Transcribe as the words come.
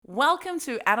Welcome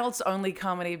to Adults Only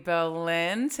Comedy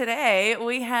Berlin. Today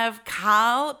we have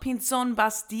Karl Pinzon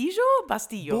Bustillo?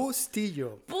 Bustillo.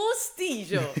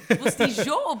 Bustillo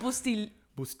or Bustillo.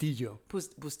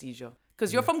 Bustillo.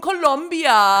 Because you're from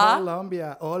Colombia.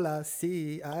 Colombia. Hola,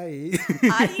 sí, ay.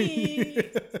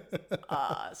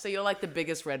 So you're like the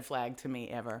biggest red flag to me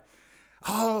ever.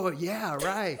 Oh, yeah,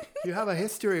 right. You have a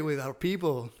history with our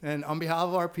people. And on behalf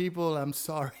of our people, I'm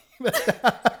sorry.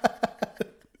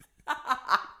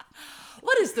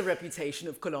 What is the reputation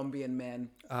of Colombian men?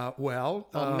 Well,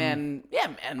 men.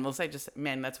 We'll say just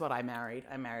men. That's what I married.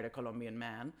 I married a Colombian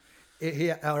man.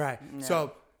 Yeah, all right. Yeah.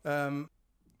 So,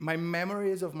 my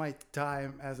memories of my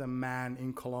time as a man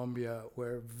in Colombia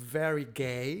were very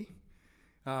gay.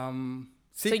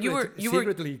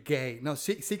 Secretly gay. No,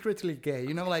 secretly gay.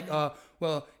 You know, like,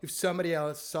 well, if somebody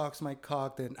else sucks my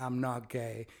cock, then I'm not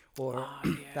gay. Or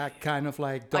kind of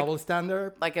like double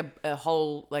standard. Like a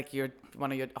hole, like a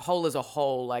hole is a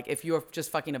hole. Like if you're just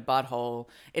fucking a butthole,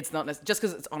 it's not just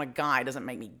because it's on a guy doesn't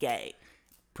make me gay.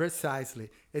 Precisely.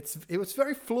 It was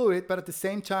very fluid, but at the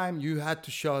same time, you had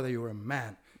to show that you were a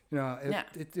man. You know,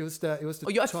 it was the. Oh,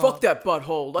 you fuck that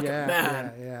butthole like a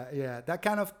man. Yeah. That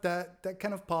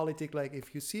kind of politic. Like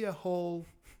if you see a hole,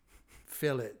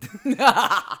 fill it.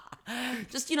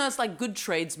 Just it's like good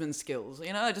tradesman skills.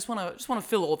 I just want to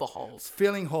fill all the holes.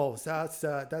 Filling holes. That's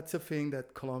a thing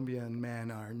that Colombian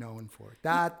men are known for.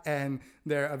 That and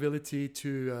their ability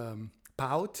to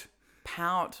pout.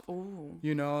 Pout. Ooh.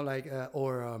 You know, like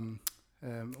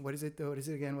what is it? What is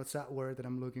it again? What's that word that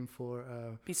I'm looking for?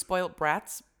 Be spoiled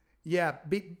brats. Yeah,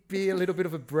 be a little bit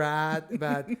of a brat,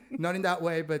 but not in that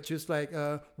way, but just like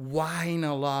whine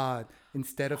a lot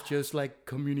instead of just like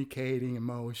communicating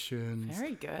emotions.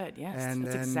 Very good, yes. And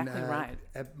that's then, exactly right.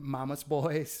 Mama's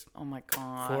boys. Oh my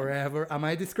God. Forever. Am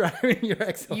I describing your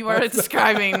ex-husband? You are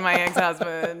describing my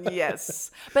ex-husband, yes.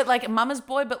 But like mama's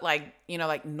boy, but like,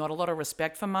 like not a lot of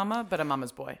respect for mama, but a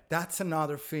mama's boy. That's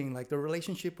another thing. Like the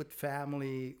relationship with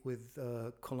family with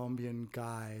Colombian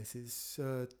guys is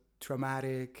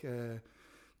traumatic,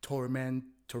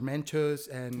 tormentous,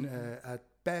 and at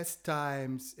best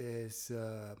times is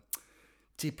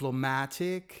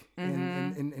diplomatic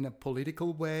in a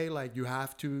political way. Like you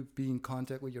have to be in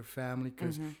contact with your family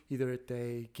because either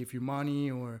they give you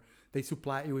money or they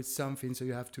supply you with something, so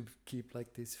you have to keep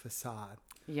like this facade.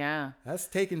 Yeah, that's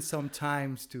taken some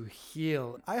time to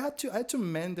heal. I had to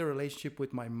mend the relationship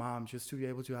with my mom just to be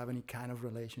able to have any kind of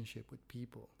relationship with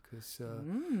people. Because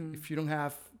if you don't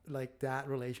have like that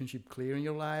relationship clear in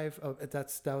your life,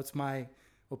 that was my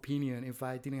opinion. If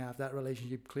I didn't have that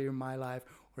relationship clear in my life,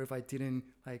 or if I didn't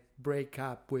like break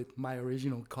up with my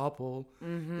original couple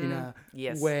in a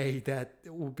way that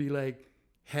would be like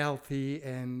healthy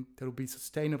and that would be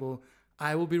sustainable,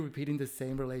 I will be repeating the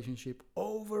same relationship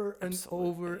over and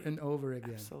over and over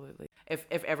again. Absolutely.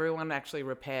 If everyone actually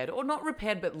repaired, or not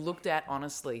repaired, but looked at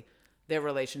honestly their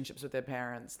relationships with their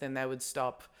parents, then they would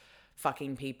stop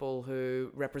fucking people who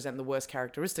represent the worst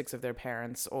characteristics of their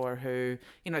parents, or who,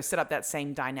 set up that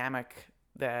same dynamic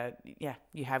that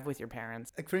you have with your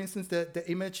parents. Like for instance, the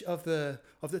image of the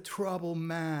troubled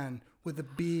man with the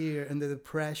beer and the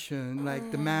depression,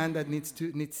 like the man that needs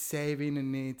saving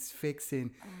and needs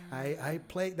fixing. I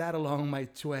played that along my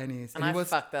 20s, and I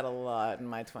fucked that a lot in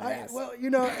my 20s.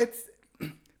 It's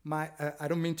I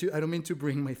don't mean to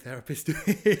bring my therapist to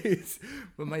this,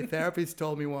 but my therapist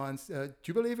told me once, do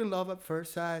you believe in love at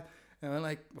first sight? And I'm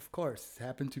like, of course, it's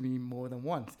happened to me more than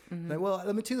once. Like, well,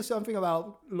 let me tell you something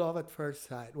about love at first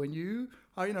sight. When you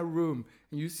are in a room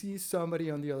and you see somebody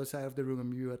on the other side of the room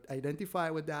and you identify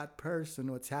with that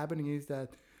person, what's happening is that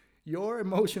your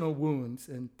emotional wounds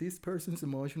and this person's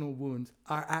emotional wounds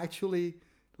are actually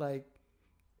like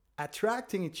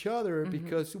attracting each other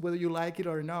because whether you like it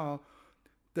or not,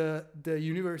 the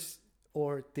universe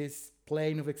or this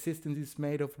plane of existence is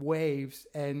made of waves,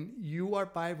 and you are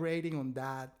vibrating on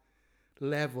that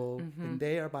level and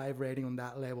they are vibrating on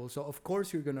that level. So of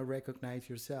course you're going to recognize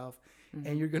yourself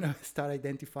and you're going to start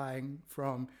identifying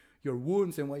from your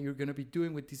wounds, and what you're going to be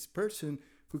doing with this person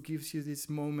who gives you this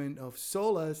moment of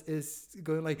solace is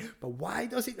going like, but why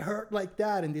does it hurt like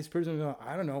that? And this person is going,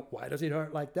 I don't know, why does it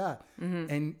hurt like that?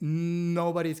 And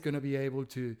nobody's going to be able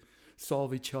to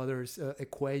solve each other's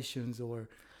equations or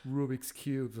Rubik's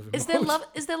cubes. Is there love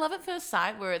at first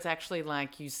sight, where it's actually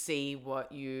like you see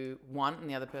what you want and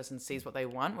the other person sees what they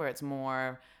want, where it's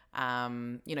more,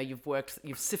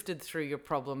 you've sifted through your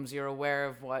problems, you're aware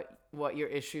of what your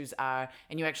issues are,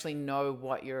 and you actually know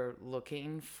what you're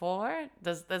looking for?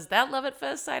 Does that love at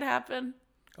first sight happen?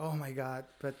 Oh my God!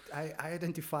 But I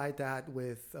identified that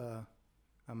with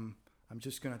I'm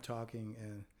just gonna talk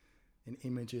in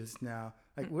images now.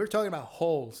 Like we're talking about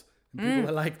holes. And people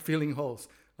that like filling holes.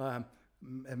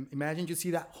 Imagine you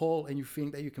see that hole and you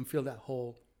think that you can fill that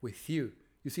hole with you.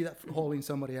 You see that hole in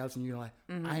somebody else and you're like,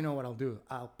 I know what I'll do.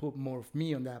 I'll put more of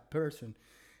me on that person.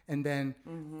 And then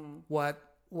what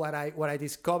I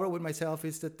discovered with myself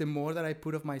is that the more that I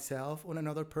put of myself on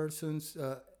another person's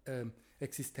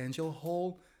existential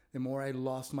hole, the more I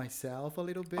lost myself a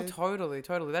little bit. Oh, totally.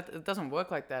 It doesn't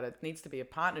work like that. It needs to be a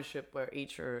partnership where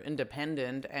each are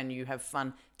independent and you have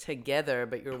fun together,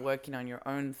 but you're working on your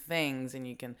own things and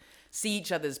you can see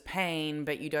each other's pain,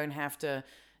 but you don't have to,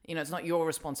 it's not your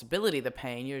responsibility, the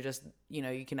pain. You're just,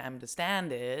 you can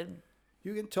understand it.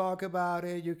 You can talk about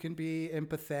it, you can be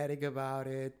empathetic about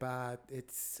it, but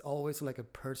it's always like a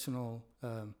personal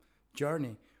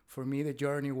journey. For me, the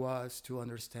journey was to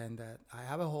understand that I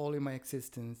have a hole in my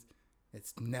existence.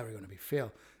 It's never going to be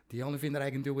filled. The only thing that I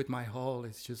can do with my hole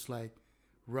is just like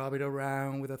rub it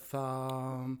around with a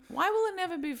thumb. Why will it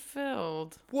never be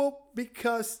filled? Well,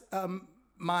 because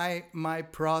my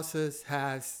process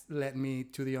has led me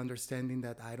to the understanding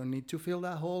that I don't need to fill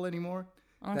that hole anymore.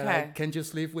 Okay. That I can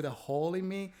just live with a hole in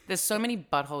me. There's so many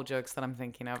butthole jokes that I'm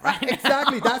thinking of right now.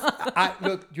 Exactly.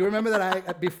 Look, you remember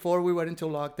that before we went into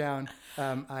lockdown,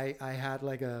 I had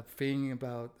like a thing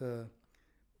about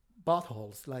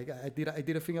buttholes. Like I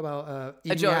did a thing about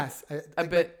eating ass.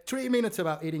 Like 3 minutes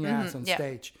about eating ass on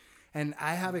stage. And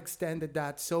I have extended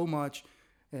that so much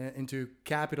into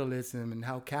capitalism and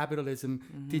how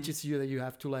capitalism teaches you that you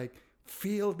have to like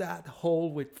fill that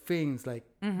hole with things like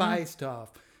buy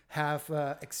stuff, have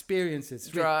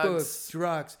experiences, read books,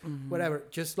 drugs, whatever.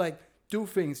 Just like do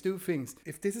things.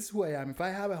 If this is who I am, if I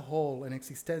have a hole, an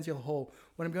existential hole,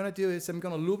 what I'm going to do is I'm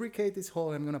going to lubricate this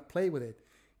hole and I'm going to play with it.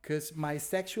 Because my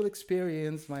sexual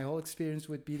experience, my whole experience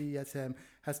with BDSM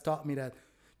has taught me that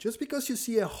just because you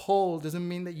see a hole doesn't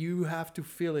mean that you have to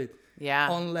fill it.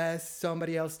 Yeah. Unless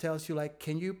somebody else tells you, like,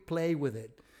 can you play with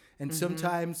it? And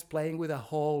sometimes playing with a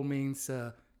hole means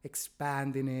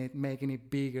expanding it, making it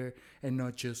bigger, and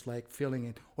not just like filling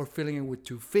it or filling it with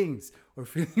two things or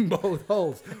filling both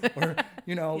holes or,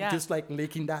 just like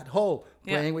licking that hole,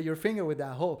 playing with your finger with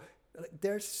that hole.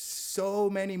 There's so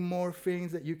many more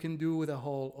things that you can do with a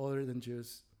hole other than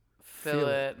just fill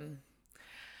it.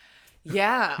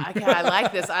 Yeah, okay, I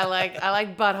like this. I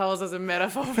like buttholes as a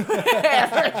metaphor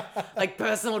for like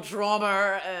personal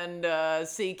trauma and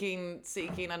seeking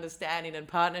understanding and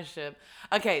partnership.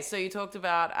 Okay, so you talked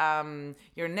about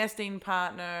your nesting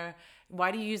partner.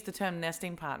 Why do you use the term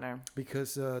nesting partner?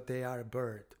 Because they are a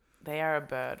bird. They are a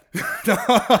bird. Is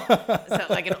that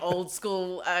like an old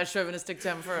school chauvinistic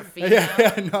term for a female?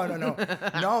 Yeah, no.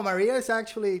 No, Maria is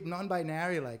actually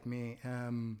non-binary like me.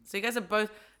 So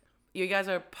you guys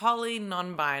are poly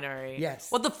non-binary.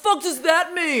 Yes. What the fuck does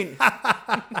that mean?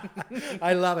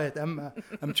 I love it.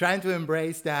 I'm trying to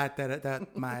embrace that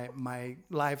my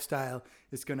lifestyle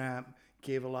is gonna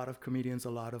give a lot of comedians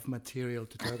a lot of material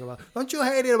to talk about. Don't you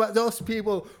hate it about those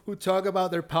people who talk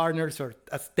about their partners or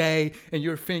as they, and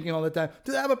you're thinking all the time,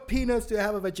 do they have a penis? Do they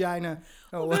have a vagina?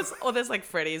 There's like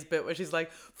Freddie's bit where she's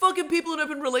like, fucking people in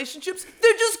open relationships,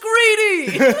 they're just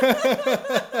greedy.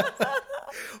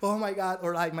 Oh my God.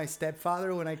 Or like my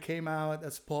stepfather, when I came out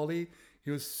as poly,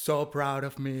 he was so proud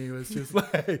of me. He was just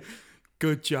like,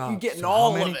 good job. You're getting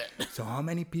all of it. So how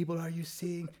many people are you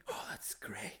seeing? Oh, that's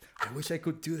great. I wish I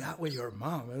could do that with your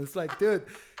mom. I was like, dude,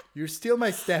 you're still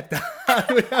my stepdad.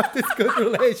 We have this good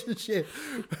relationship.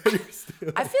 But you're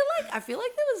still... I feel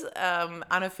like there was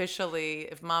unofficially,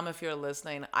 if you're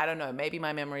listening, I don't know, maybe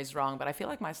my memory's wrong, but I feel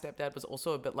like my stepdad was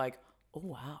also a bit like, oh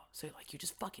wow, so like you're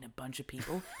just fucking a bunch of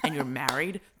people and you're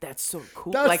married? That's so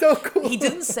cool. That's so cool. He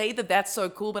didn't say that that's so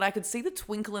cool, but I could see the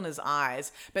twinkle in his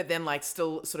eyes, but then like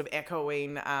still sort of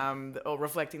echoing or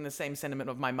reflecting the same sentiment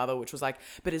of my mother, which was like,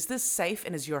 but is this safe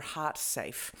and is your heart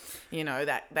safe?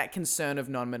 That concern of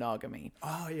non-monogamy.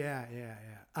 Oh yeah.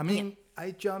 I mean,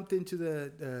 I jumped into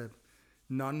the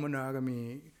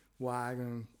non-monogamy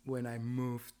wagon when I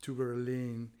moved to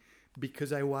Berlin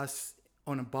because I was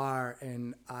on a bar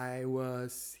and I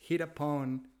was hit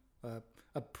upon,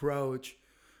 approached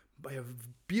by a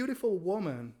beautiful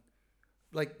woman,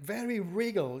 like very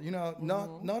regal,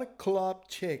 not a club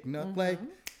chick, not like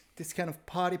this kind of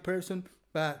party person,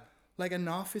 but like an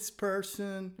office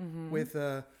person with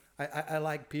I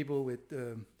like people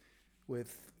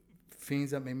with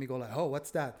things that make me go like, oh, what's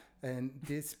that? And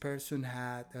this person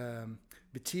had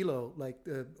vitiligo, like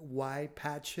white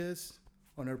patches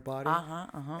on her body,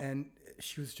 and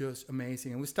she was just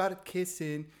amazing. And we started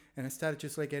kissing, and I started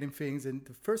just like getting things. And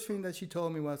the first thing that she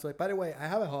told me was like, by the way, I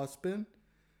have a husband.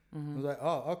 I was like,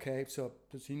 oh, okay. So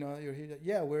does he know that you're here?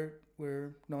 Yeah,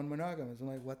 we're non-monogamous. I'm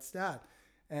like, what's that?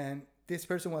 And this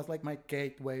person was like my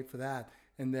gateway for that.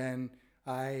 And then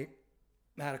I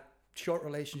had a short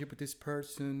relationship with this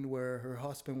person where her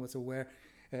husband was aware.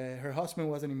 Her husband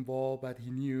wasn't involved, but he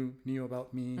knew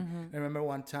about me. I remember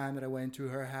one time that I went to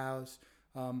her house.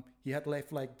 He had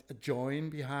left like a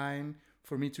joint behind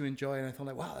for me to enjoy, and I thought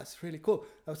like, wow, that's really cool.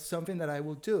 That was something that I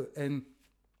will do. And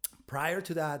prior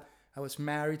to that, I was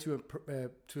married to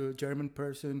a German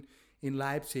person in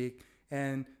Leipzig,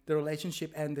 and the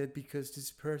relationship ended because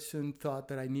this person thought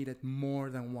that I needed more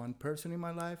than one person in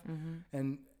my life.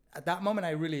 And at that moment,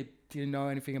 I really didn't know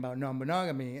anything about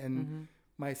non-monogamy, and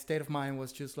my state of mind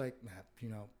was just like,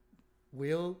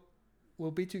 we'll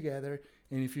be together,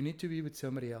 and if you need to be with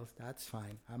somebody else, that's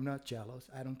fine. I'm not jealous.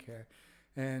 I don't care.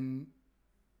 And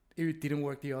it didn't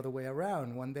work the other way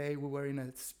around. One day we were in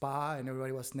a spa and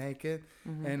everybody was naked,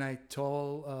 and I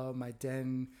told my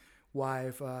then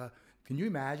wife, can you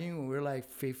imagine when we're like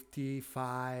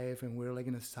 55 and we're like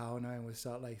in a sauna and we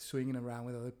start like swinging around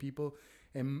with other people?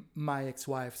 And my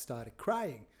ex-wife started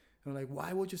crying. I'm like,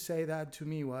 why would you say that to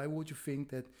me? Why would you think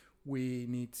that we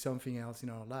need something else in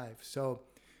our life? So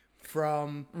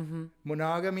from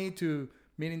monogamy to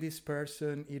meeting this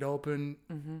person, it opened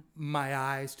my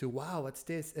eyes to, wow, what's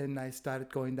this? And I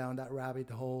started going down that rabbit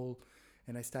hole,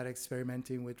 and I started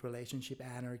experimenting with relationship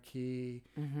anarchy,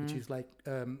 which is like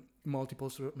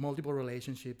multiple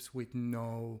relationships with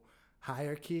no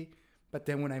hierarchy. But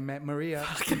then when I met Maria...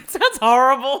 It sounds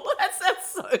horrible. That sounds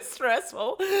so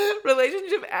stressful.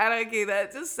 Relationship anarchy,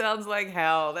 that just sounds like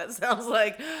hell. That sounds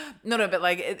like... No, but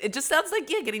like, it just sounds like,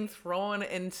 getting thrown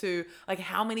into, like,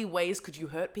 how many ways could you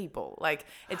hurt people? Like,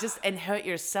 it just... And hurt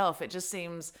yourself. It just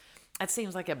seems... It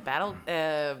seems like a battle.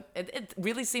 It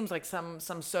really seems like some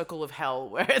circle of hell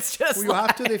where it's just well, you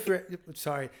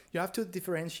have to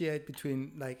differentiate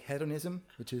between, like, hedonism,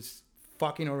 which is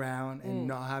fucking around and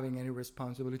not having any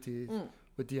responsibilities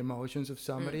with the emotions of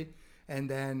somebody, and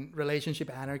then relationship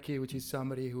anarchy, which is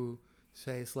somebody who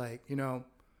says like,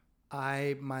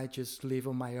 I might just live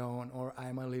on my own, or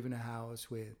I might live in a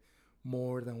house with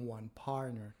more than one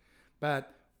partner.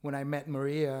 But when I met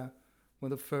Maria,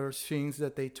 one of the first things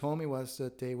that they told me was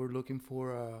that they were looking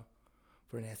for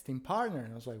an esteemed partner,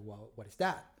 and I was like, well, what is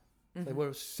that? Like,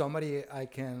 well, somebody I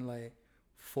can like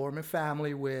form a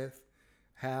family with,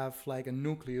 have like a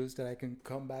nucleus that I can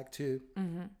come back to,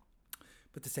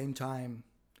 but at the same time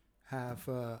have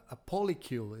a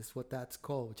polycule is what that's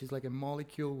called, which is like a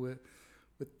molecule with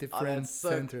different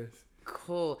centers.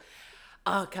 Cool.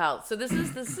 Oh, Karl. So this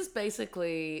is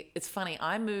basically, it's funny.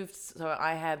 I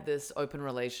had this open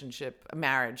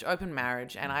marriage,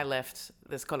 and I left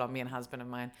this Colombian husband of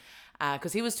mine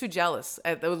because he was too jealous.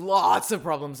 There were lots of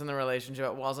problems in the relationship.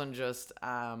 It wasn't just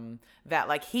that.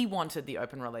 Like, he wanted the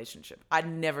open relationship. I'd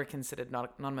never considered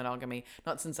non-monogamy,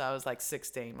 not since I was like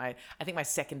 16. I think my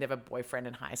second ever boyfriend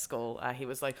in high school, he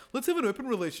was like, let's have an open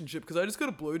relationship because I just got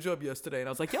a blowjob yesterday. And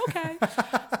I was like, yeah, okay.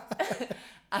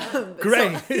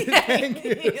 Great. Thank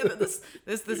you. This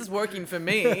is working for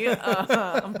me.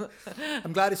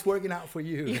 I'm glad it's working out for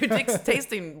you. Your dick's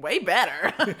tasting way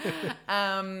better.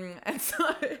 And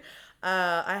so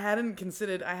and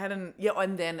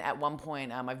then at one point,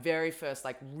 my very first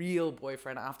like real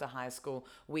boyfriend after high school,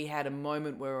 we had a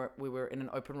moment where we were in an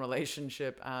open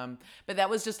relationship. But that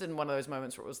was just in one of those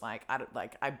moments where it was like,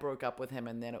 I broke up with him,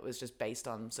 and then it was just based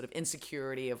on sort of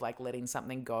insecurity of like letting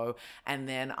something go. And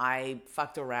then I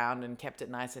fucked around and kept it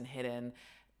nice and hidden.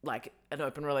 Like, an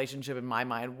open relationship in my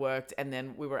mind worked. And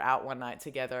then we were out one night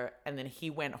together, and then he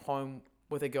went home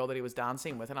with a girl that he was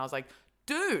dancing with. And I was like,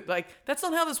 dude, like, that's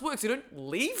not how this works. You don't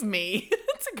leave me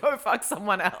to go fuck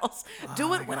someone else.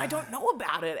 Do it when I don't know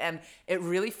about it. And it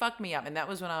really fucked me up. And that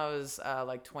was when I was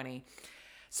like 20.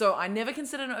 So I never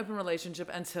considered an open relationship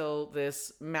until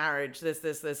this marriage,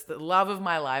 the love of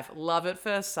my life, love at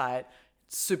first sight,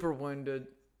 super wounded.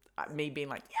 Me being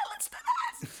like, yeah, let's do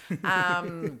this.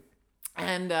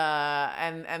 And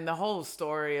the whole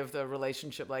story of the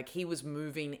relationship, like, he was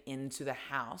moving into the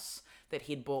house that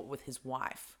he'd bought with his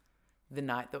wife the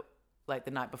night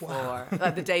before, Wow.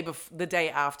 like the day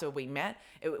after we met.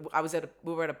 We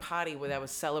were at a party where they were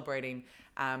celebrating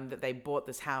that they bought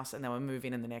this house and they were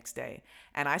moving in the next day.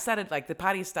 And I started, like, the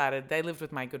party started, they lived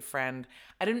with my good friend.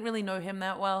 I didn't really know him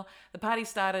that well. The party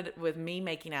started with me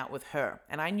making out with her,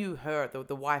 and I knew her,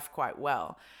 the wife, quite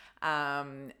well.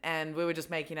 And we were just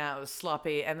making out. It was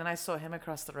sloppy. And then I saw him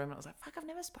across the room, and I was like, fuck, I've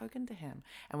never spoken to him.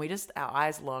 And our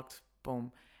eyes locked,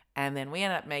 boom. And then we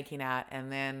ended up making out.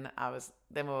 And then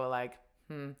we were like,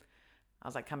 I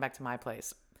was like, come back to my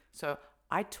place. So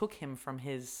I took him from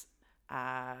his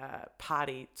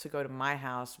party to go to my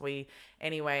house.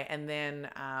 And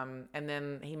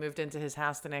then he moved into his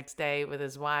house the next day with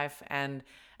his wife, and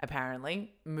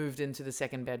apparently moved into the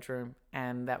second bedroom,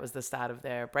 and that was the start of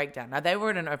their breakdown. Now, they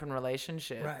were in an open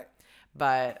relationship, Right.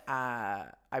 but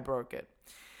I broke it,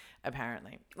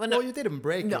 apparently. Well, you didn't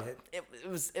break it. It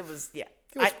was yeah.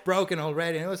 It was broken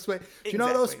already. And it was do you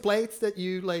know those Exactly. plates that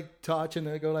you like touch and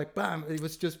they go like bam? It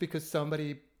was just because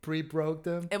somebody pre-broke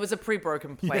them. It was a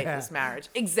pre-broken plate, Yeah. this marriage.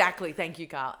 Exactly. Thank you,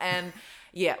 Karl. And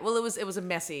yeah, well, it was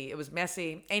messy.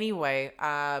 Anyway,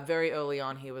 very early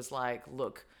on, he was like,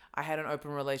 look, I had an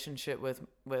open relationship with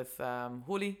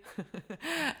Huli.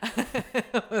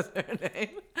 What's her name?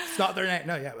 It's not their name.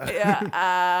 No, yeah. Yeah.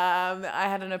 I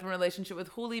had an open relationship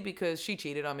with Huli because she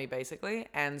cheated on me, basically.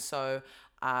 And so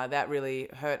that really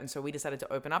hurt. And so we decided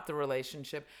to open up the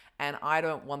relationship. And I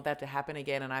don't want that to happen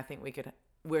again. And I think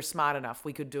we're smart enough.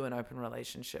 We could do an open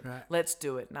relationship. Right. Let's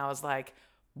do it. And I was like,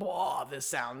 whoa, this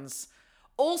sounds...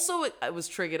 Also, it was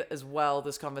triggered as well,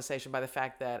 this conversation, by the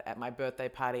fact that at my birthday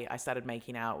party, I started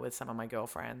making out with some of my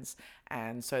girlfriends.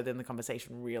 And so then the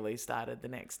conversation really started the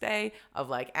next day of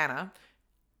like, Anna,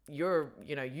 you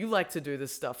like to do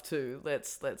this stuff too.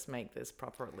 Let's make this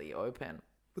properly open.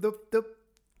 The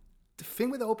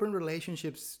thing with open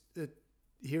relationships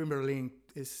here in Berlin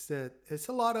is that it's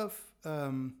a lot of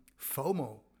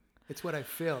FOMO. It's what I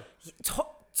feel.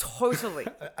 Totally.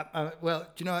 Well,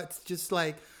 it's just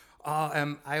like,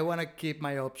 I want to keep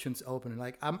my options open.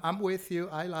 Like I'm with you,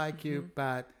 I like you,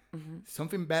 but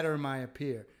something better might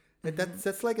appear.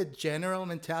 That's like a general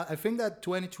mentality. I think that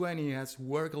 2020 has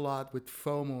worked a lot with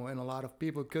FOMO and a lot of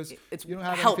people because you don't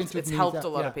have anything to It's meet helped that. a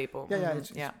lot of people. Yeah,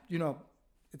 it's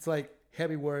it's like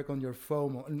heavy work on your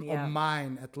FOMO, on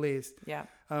mine at least. Yeah.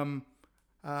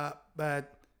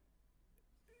 But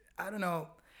I don't know.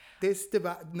 This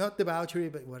not debauchery,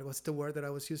 but what was the word that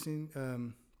I was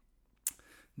using?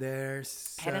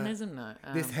 There's Hedonism, no.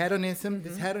 This hedonism.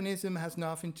 This hedonism has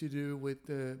nothing to do with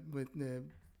the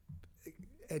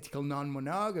ethical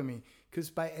non-monogamy. Because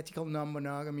by ethical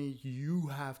non-monogamy, you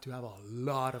have to have a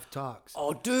lot of talks.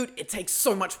 Oh, dude, it takes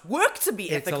so much work to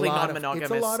be ethically non-monogamous.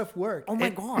 It's a lot of work. Oh my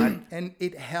God. And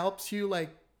it helps you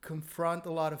like confront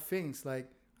a lot of things.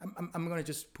 Like I'm gonna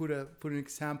just put an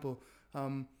example.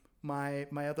 My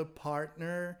other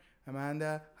partner,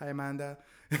 Amanda. Hi, Amanda.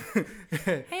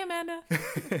 Hey, Amanda.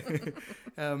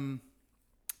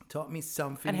 Taught me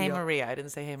something. And hey, Maria. I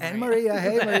didn't say hey, Maria. And Maria.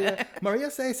 Hey, Maria.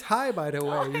 Maria says hi, by the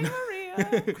way. Oh, hey,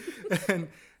 Maria.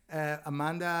 And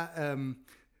Amanda,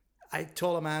 I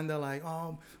told Amanda like,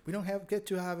 we don't get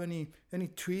to have any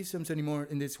threesomes anymore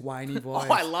in this whiny voice.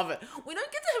 Oh, I love it. We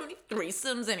don't get to have any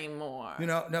threesomes anymore.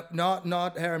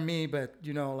 Not her and me, but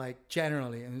like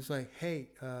generally. And it's like, hey,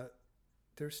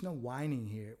 there's no whining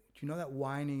here. Do you know that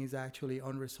whining is actually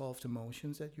unresolved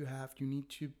emotions that you have? You need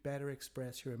to better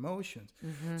express your emotions.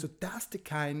 Mm-hmm. So that's the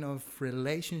kind of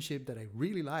relationship that I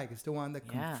really like. It's the one that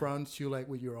confronts you like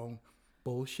with your own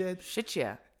bullshit. Shit,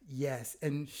 yeah. Yes.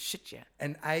 And shit, yeah.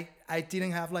 And I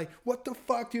didn't have like, what the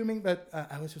fuck do you mean? But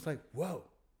I was just like, whoa.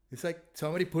 It's like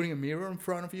somebody putting a mirror in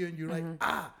front of you and you're like,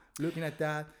 looking at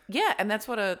that. Yeah, and that's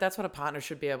what a partner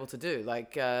should be able to do.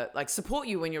 Like support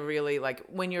you when you're really like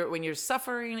when you're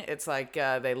suffering. It's like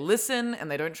they listen and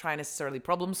they don't try necessarily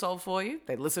problem solve for you.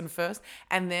 They listen first,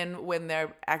 and then when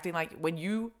they're acting like when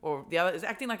you or the other is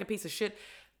acting like a piece of shit,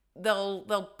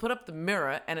 they'll put up the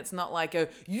mirror, and it's not like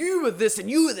you are this and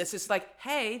you are this. It's like,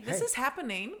 hey, this is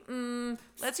happening.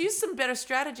 Let's use some better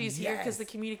strategies here because the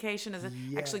communication is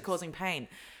actually causing pain.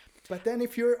 But then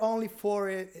if you're only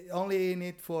in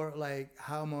it for like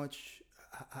how many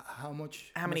holes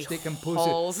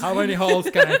how many holes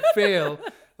can I fill?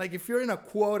 Like if you're in a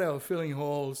quota of filling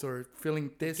holes or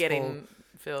filling this getting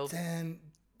filled, then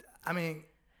I mean,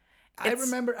 I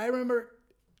remember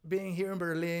being here in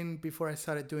Berlin before I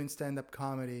started doing stand-up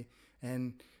comedy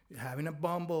and having a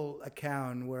Bumble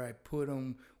account where I put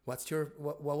on what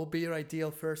will be your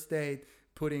ideal first date,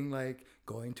 putting like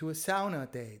going to a sauna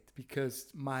date because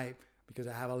I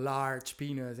have a large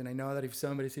penis and I know that if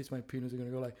somebody sees my penis, they're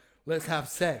gonna go like, let's have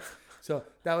sex. So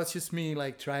that was just me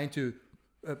like trying to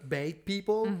bait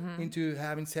people into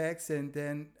having sex. And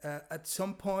then at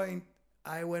some point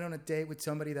I went on a date with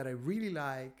somebody that I really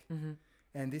like.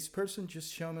 And this person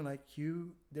just showed me like,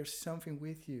 there's something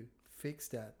with you. Fix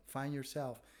that. Find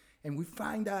yourself. And we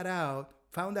found that out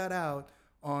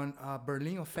on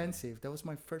Berlin Offensive. That was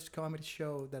my first comedy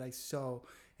show that I saw.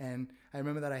 And I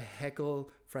remember that I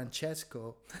heckled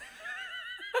Francesco.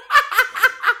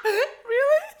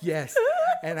 Really? Yes.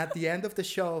 And at the end of the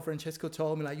show, Francesco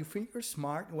told me like, you think you're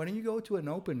smart? Why don't you go to an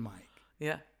open mic?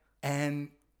 Yeah. And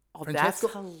Oh, that's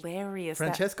hilarious.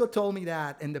 Francesco told me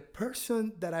that, and the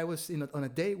person that I was on a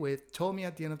date with told me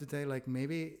at the end of the day, like,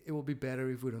 maybe it will be better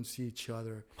if we don't see each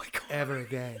other ever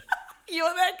again.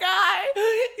 You're that guy.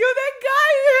 You're that guy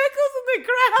who heckles in the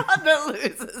crowd that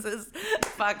loses his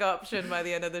fuck option by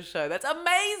the end of the show. That's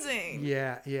amazing.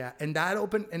 Yeah. And that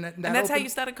opened... And that's how you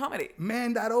started comedy.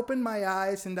 Man, that opened my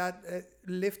eyes, and that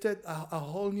lifted a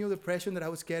whole new depression that I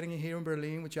was getting here in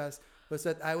Berlin, which was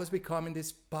that I was becoming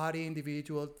this body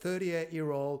individual,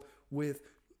 38-year-old with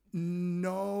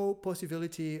no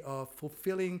possibility of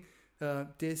fulfilling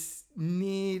this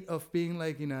need of being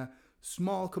like in a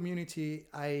small community,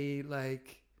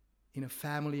 like in a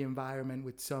family environment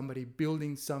with somebody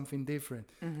building something different.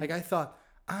 Like I thought,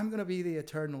 I'm going to be the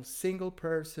eternal single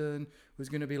person who's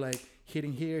going to be like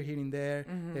hitting here, hitting there,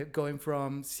 going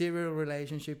from serial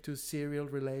relationship to serial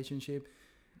relationship.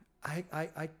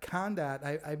 I can't that.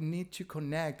 I need to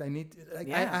connect. I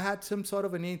had some sort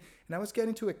of a need, and I was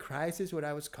getting to a crisis where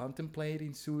I was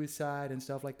contemplating suicide and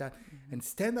stuff like that. And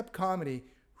stand-up comedy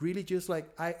really just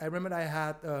like, I remember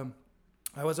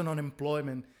I was on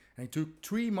unemployment, and I took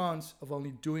 3 months of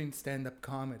only doing stand-up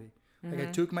comedy. Like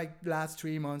I took my last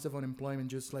 3 months of unemployment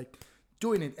just like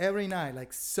doing it every night,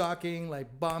 like sucking,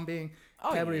 like bombing,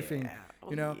 everything,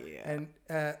 and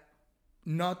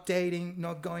not dating,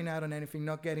 not going out on anything,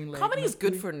 not getting laid. Comedy is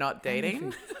good for not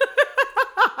dating.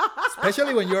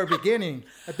 Especially when you're beginning.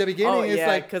 At the beginning, it's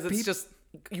like... because it's just...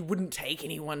 You wouldn't take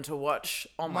anyone to watch.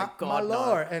 Oh my God, my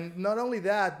Lord. No. And not only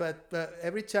that, but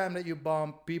every time that you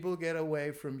bomb, people get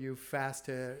away from you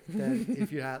faster than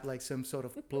if you had like some sort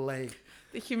of plague.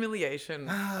 The humiliation.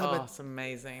 It's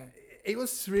amazing. It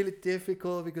was really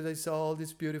difficult because I saw all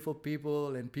these beautiful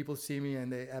people, and people see me,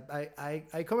 and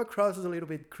I come across as a little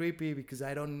bit creepy because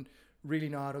I don't really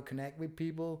know how to connect with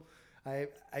people. I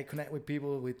connect with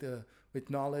people with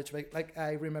knowledge. Like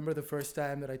I remember the first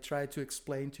time that I tried to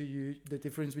explain to you the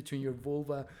difference between your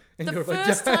vulva and your vagina. The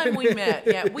first time we met,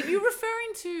 yeah. Were you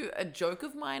referring to a joke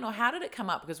of mine, or how did it come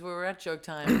up? Because we were at joke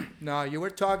time. No, you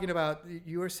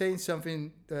were saying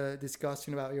something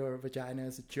disgusting about your vagina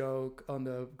as a joke on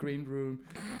the green room.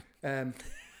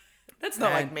 That's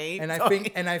not like me. And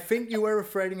I think you were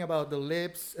referring about the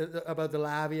lips, about the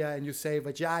labia, and you say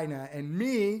vagina. And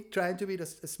me trying to be the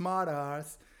smart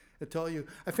ass, I told you,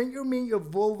 I think you mean your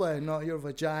vulva and not your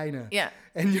vagina. Yeah.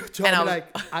 And you told me like,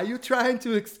 are you trying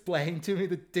to explain to me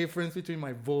the difference between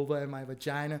my vulva and my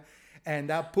vagina?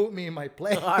 And that put me in my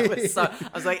place. I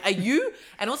was like, are you?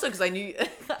 And also because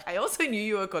I also knew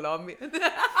you were Colombian.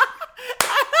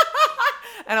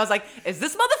 And I was like, is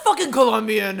this motherfucking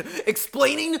Colombian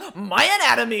explaining my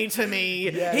anatomy to me?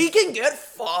 Yes. He can get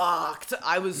fucked.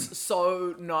 I was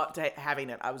so not having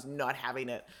it. I was not having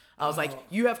it. I was like,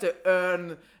 you have to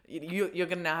earn... You're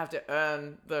gonna now have to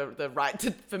earn the right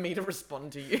for me to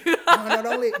respond to you. not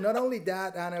only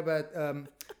that, Anna, but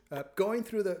going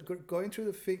through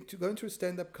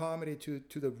stand-up comedy to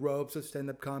the ropes of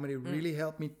stand-up comedy really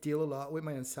helped me deal a lot with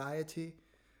my anxiety.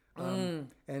 And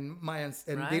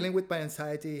dealing with my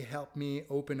anxiety helped me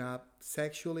open up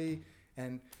sexually,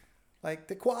 and like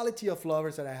the quality of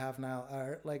lovers that I have now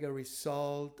are like a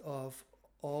result of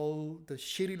all the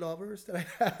shitty lovers that I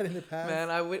had in the past. Man,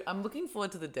 I'm looking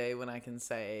forward to the day when I can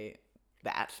say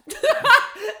that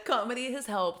comedy has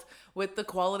helped with the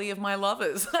quality of my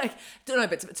lovers. Like, don't know,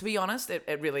 but to be honest,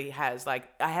 it really has. Like,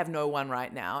 I have no one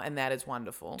right now, and that is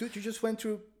wonderful. Dude, you just went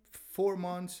through 4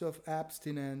 months of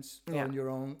abstinence on your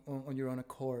own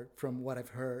accord, from what I've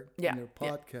heard in your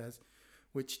podcast,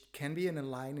 which can be an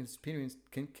enlightening experience.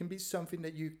 Can be something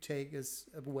that you take as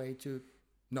a way to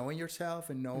knowing yourself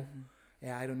and know.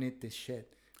 Yeah, I don't need this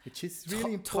shit. Which is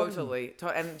really important. Totally.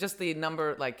 And just the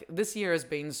number, like, this year has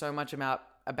been so much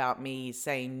about me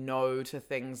saying no to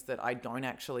things that I don't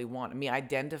actually want. Me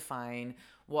identifying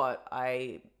what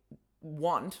I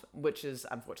want, which is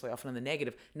unfortunately often in the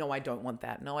negative. No, I don't want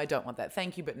that. No, I don't want that.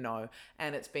 Thank you, but no.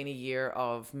 And it's been a year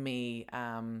of me.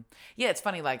 It's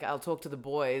funny. Like, I'll talk to the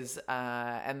boys,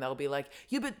 and they'll be like,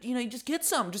 "Yeah, but you just get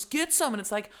some. And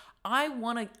it's like, I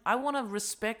wanna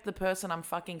respect the person I'm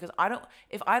fucking, because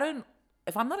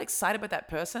if I'm not excited about that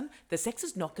person, the sex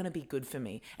is not going to be good for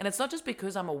me. And it's not just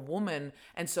because I'm a woman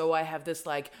and so I have this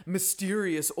like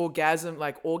mysterious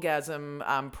orgasm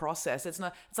process. It's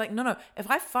like, no.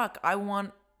 If I fuck, I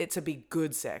want it to be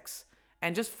good sex.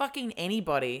 And just fucking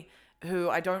anybody who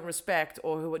I don't respect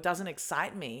or who it doesn't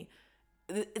excite me,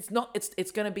 it's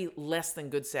going to be less than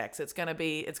good sex. It's going to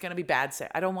be bad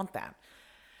sex. I don't want that.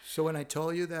 So when I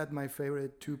told you that my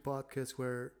favorite 2 podcasts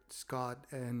were Scott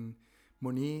and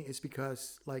Moni, is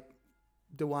because like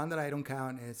the one that I don't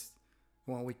count is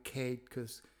the one with Kate,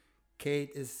 because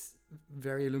Kate is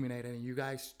very illuminating. And you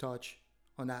guys touch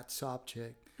on that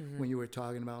subject when you were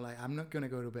talking about like, I'm not gonna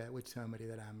go to bed with somebody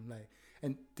that I'm like,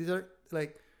 and these are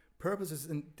like purposes,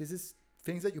 and this is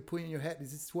things that you put in your head.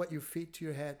 This is what you feed to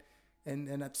your head,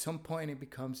 and at some point it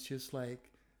becomes just like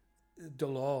the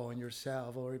law on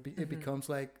yourself, or it becomes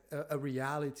like a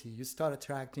reality. You start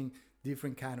attracting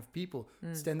different kind of people.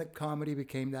 Stand-up comedy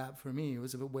became that for me. It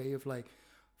was a way of like,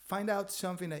 find out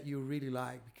something that you really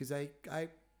like, because I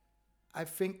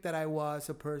think that I was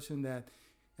a person that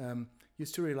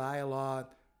used to rely a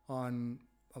lot on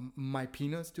my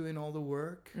penis doing all the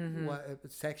work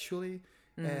sexually.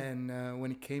 And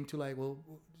when it came to like, well,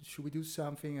 should we do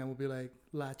something? I would be like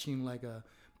latching like a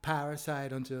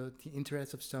parasite onto the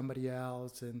interest of somebody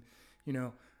else, and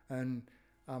and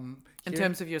in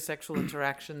terms of your sexual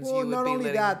interactions, well, you would not be only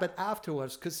letting... that, but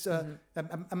afterwards, because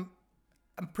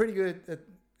I'm pretty good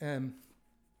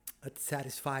at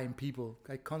satisfying people.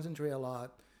 I concentrate a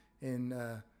lot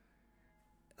in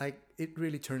like, it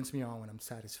really turns me on when I'm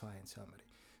satisfying somebody.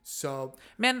 So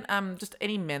men, just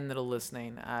any men that are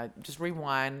listening, just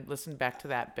rewind, listen back to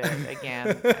that bit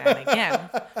again and again.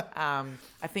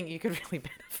 I think you could really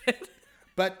benefit.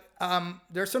 But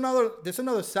there's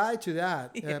another side to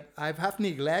that. I have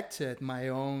neglected my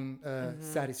own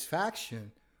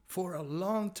satisfaction for a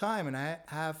long time, and I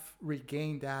have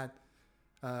regained that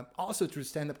also through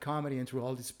stand-up comedy and through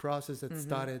all this process that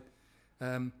started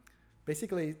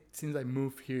basically since I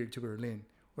moved here to Berlin,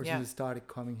 or since I started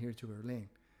coming here to Berlin.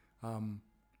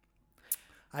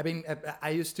 I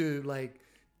used to like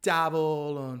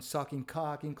dabble on sucking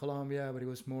cock in Colombia, but it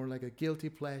was more like a guilty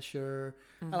pleasure.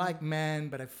 I like men,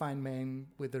 but I find men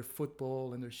with their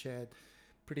football and their shit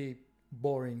pretty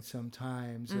boring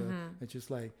sometimes. It's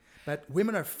just like, but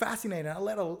women are fascinating.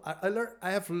 I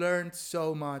have learned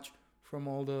so much from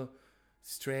all the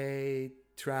straight,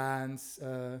 trans,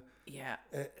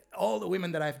 all the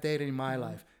women that I've dated in my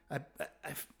life.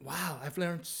 I've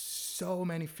learned so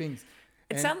many things.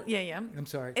 I'm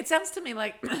sorry. It sounds to me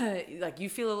like like you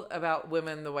feel about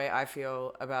women the way I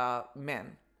feel about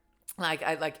men.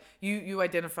 Like you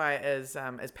identify as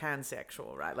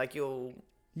pansexual, right? Like you'll...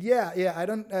 Yeah. I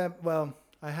don't. Well,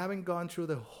 I haven't gone through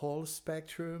the whole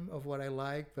spectrum of what I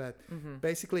like, but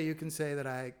basically you can say that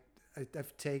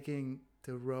I've taken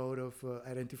the road of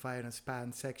identifying as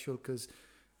pansexual, because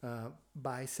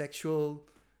bisexual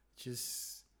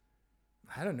just,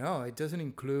 I don't know, it doesn't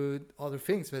include other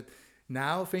things. But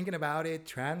now thinking about it,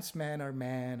 trans men are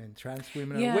men and trans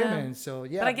women are women. So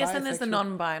yeah. But I guess then there's the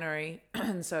non-binary.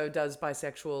 And so does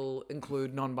bisexual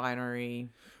include non-binary?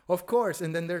 Of course.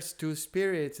 And then there's two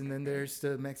spirits, and then there's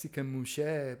the Mexican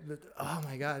mujer. Oh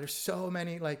my God, there's so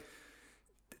many. Like,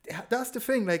 that's the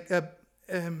thing. Like,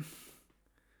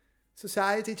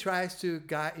 society tries to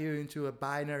guide you into a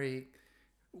binary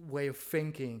way of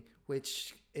thinking,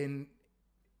 which in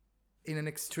an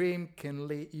extreme can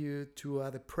lead you to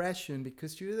a depression,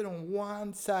 because you're either on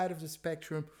one side of the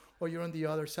spectrum or you're on the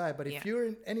other side. But if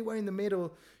you're anywhere in the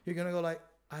middle, you're gonna go like,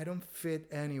 I don't fit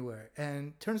anywhere.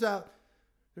 And turns out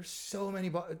there's so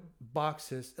many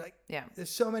boxes. Like, there's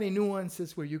so many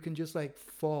nuances where you can just like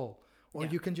fall, or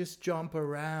you can just jump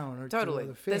around, or totally.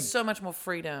 Do other things. There's so much more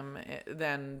freedom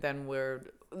than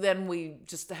we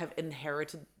just have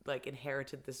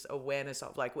inherited this awareness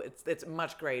of. Like, it's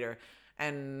much greater.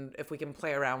 And if we can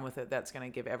play around with it, that's going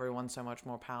to give everyone so much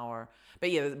more power. But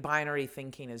yeah, the binary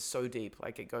thinking is so deep,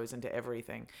 like it goes into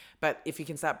everything. But if you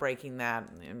can start breaking that,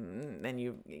 then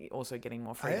you're also getting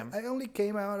more freedom. I only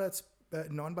came out as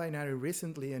non-binary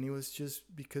recently, and it was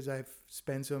just because I've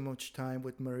spent so much time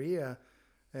with Maria,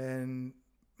 and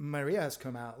Maria has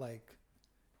come out like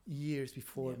years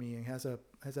before me and has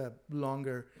a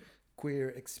longer queer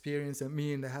experience than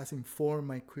me, and that has informed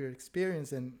my queer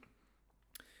experience and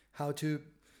how to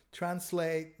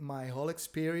translate my whole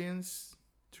experience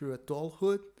through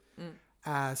adulthood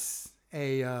as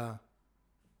a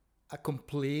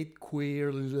complete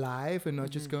queer life, and not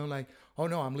just going like, oh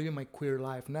no, I'm living my queer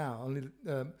life now. Only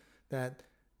that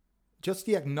just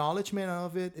the acknowledgement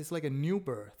of it is like a new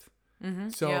birth.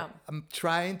 So I'm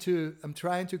trying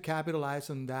to capitalize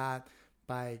on that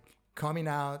by coming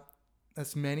out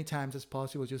as many times as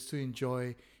possible, just to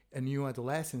enjoy a new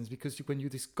adolescence. Because when you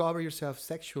discover yourself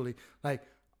sexually, like,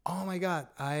 oh my God,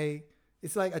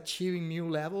 it's like achieving new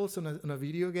levels on a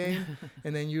video game,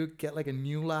 and then you get like a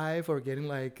new life, or getting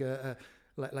like a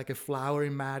flower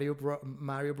in Mario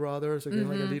Brothers, or getting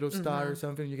like a little star or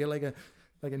something. You get like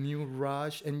a new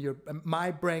rush, and my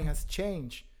brain has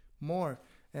changed more.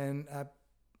 And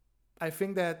I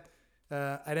think that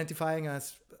identifying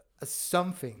as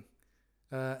something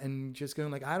and just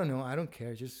going like, I don't know, I don't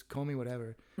care, just call me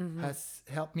whatever, has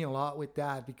helped me a lot with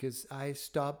that, because I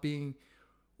stopped being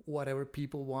whatever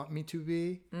people want me to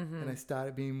be, and I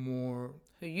started being more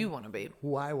Who you want to be.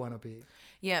 who I want to be.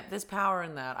 Yeah, there's power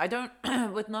in that. I don't,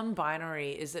 with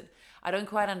non-binary, I don't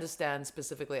quite understand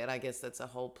specifically, and I guess that's a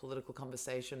whole political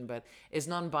conversation, but is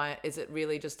it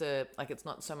really just it's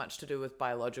not so much to do with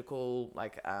biological,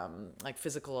 like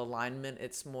physical alignment,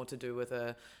 it's more to do with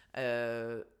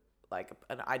an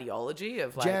ideology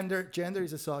of like... Gender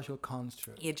is a social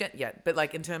construct. Yeah, but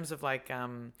like in terms of like,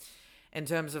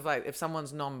 if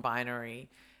someone's non-binary,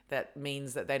 that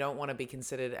means that they don't want to be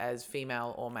considered as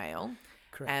female or male.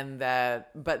 Correct. And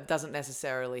but doesn't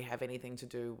necessarily have anything to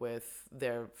do with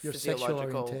your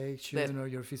physiological sexual orientation or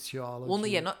your physiology. Well,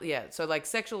 yeah. So like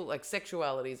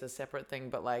sexuality is a separate thing,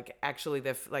 but like actually,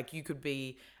 they're like you could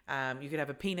have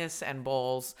a penis and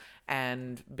balls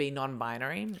and be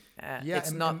non-binary.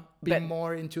 Be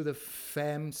more into the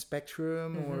femme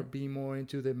spectrum or be more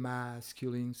into the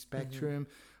masculine spectrum.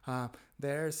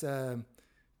 There's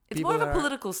it's more of a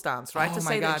political stance, right? To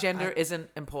say that gender isn't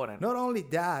important. Not only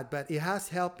that, but it has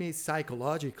helped me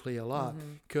psychologically a lot,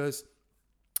 because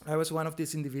I was one of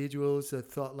these individuals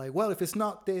that thought like, well, if it's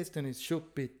not this, then it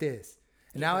should be this.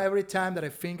 And now every time that I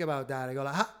think about that, I go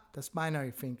like, that's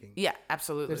binary thinking. Yeah,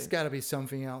 absolutely. There's got to be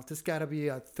something else. There's got to be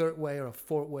a third way or a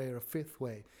fourth way or a fifth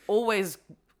way. Always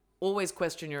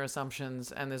question your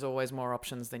assumptions, and there's always more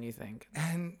options than you think.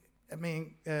 And I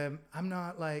mean, I'm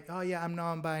not like, I'm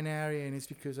non-binary and it's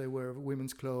because I wear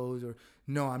women's clothes, or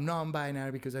no, I'm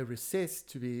non-binary because I resist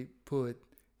to be put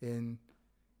in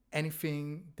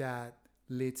anything that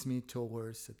leads me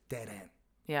towards a dead end.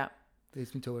 Yeah.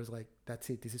 Leads me towards like, that's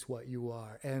it, this is what you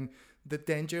are. And the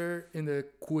danger in the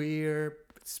queer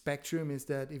spectrum is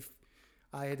that if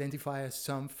I identify as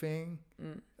something,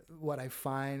 what I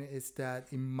find is that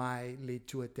it might lead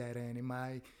to a dead end. It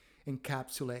might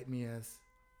encapsulate me as,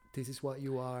 this is what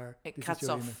you are. It cuts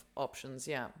off options.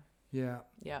 Yeah. Yeah.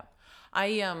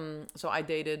 I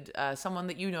dated someone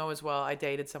that you know as well. I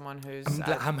dated someone who's...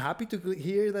 I'm happy to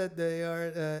hear that they are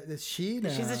the she now.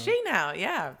 She's a she now,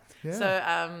 yeah. So,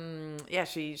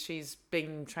 she's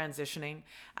been transitioning.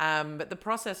 But the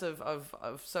process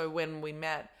of so when we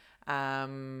met,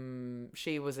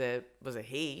 she was a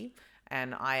he,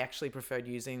 and I actually preferred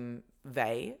using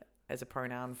they as a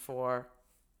pronoun for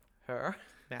her.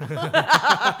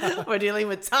 We're dealing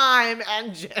with time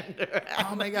and gender.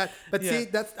 Oh my God! But see,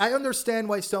 I understand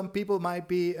why some people might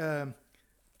be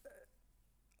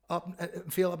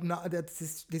feel that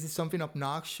this is something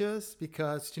obnoxious,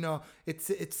 because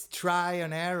it's try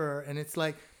and error, and it's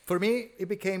like, for me it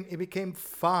became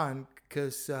fun,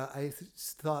 because I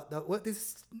thought that this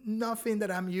is nothing that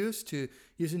I'm used to,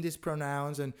 using these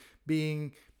pronouns and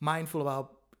being mindful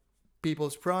about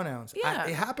people's pronouns. Yeah.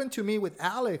 It happened to me with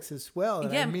Alex as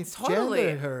well. Yeah, I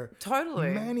misgendered her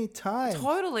many times.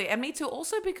 Totally. And me too.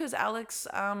 Also because Alex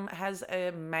has a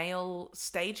male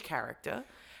stage character.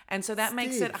 And so that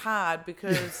makes it hard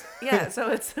because this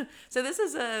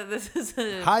is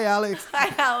a Hi Alex.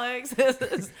 Hi Alex. This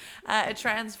is a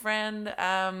trans friend,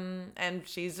 and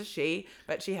she's a she,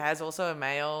 but she has also a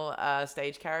male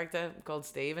stage character called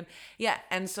Steve,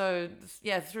 and so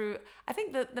through, I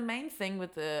think the main thing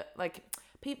with the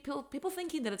people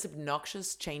thinking that it's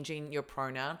obnoxious changing your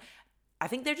pronoun. I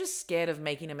think they're just scared of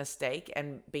making a mistake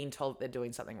and being told they're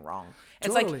doing something wrong.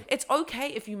 It's like, it's okay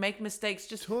if you make mistakes.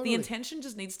 Just the intention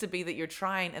just needs to be that you're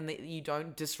trying and that you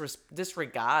don't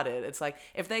disregard it. It's like,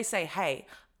 if they say, hey,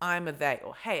 I'm a they,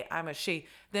 or hey, I'm a she,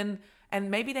 then,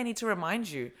 and maybe they need to remind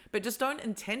you, but just don't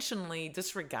intentionally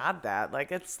disregard that. Like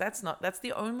that's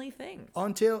the only thing.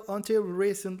 Until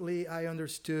recently, I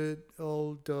understood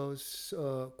all those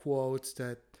quotes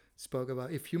that spoke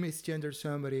about, if you misgender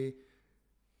somebody,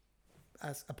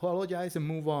 apologize and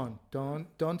move on.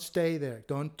 Don't stay there.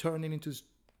 Don't turn it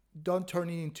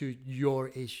into your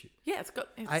issue. Yeah, it's good.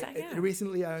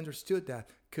 Recently I understood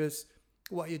that, because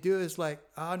what you do is like,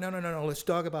 oh no, let's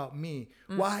talk about me.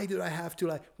 Why do I have to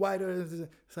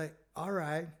it's like, all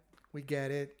right, we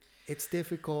get it. It's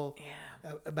difficult.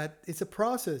 Yeah. But it's a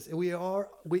process.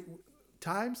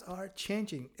 Times are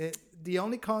changing. The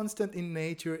only constant in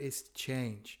nature is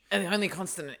change. And the only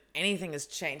constant in anything is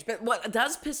change. But what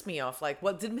does piss me off, like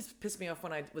what did piss me off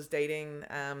when I was dating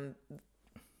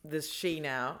this she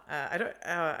now, I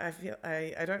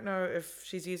don't know if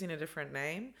she's using a different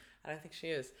name. I don't think she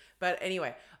is. But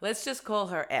anyway, let's just call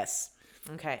her S.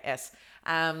 Okay, S.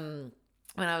 When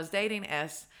I was dating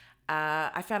S,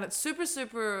 I found it super,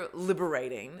 super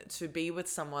liberating to be with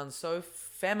someone so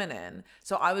feminine.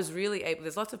 So I was really able,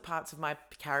 there's lots of parts of my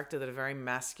character that are very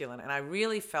masculine, and I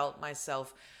really felt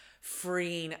myself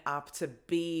freeing up to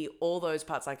be all those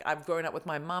parts. Like I've grown up with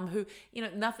my mum who,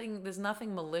 there's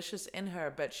nothing malicious in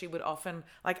her, but she would often,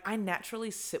 like, I naturally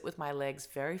sit with my legs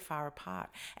very far apart.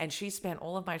 And she spent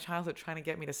all of my childhood trying to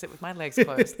get me to sit with my legs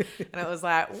closed. And it was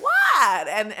like, what?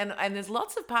 And there's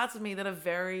lots of parts of me that are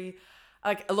very,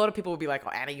 like, a lot of people will be like,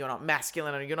 oh, Anna, you're not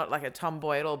masculine or you're not like a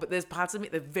tomboy at all. But there's parts of me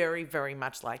that are very, very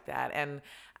much like that. And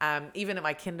even at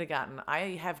my kindergarten,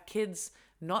 I have kids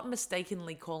not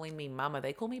mistakenly calling me mama.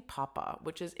 They call me papa,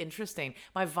 which is interesting.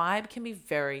 My vibe can be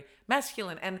very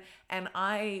masculine. And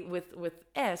I, with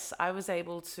S, I was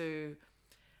able to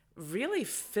really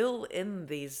fill in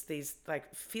these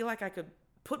like, feel like I could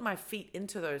put my feet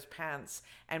into those pants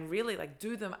and really like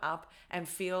do them up and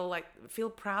feel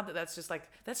proud that that's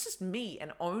just me,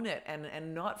 and own it,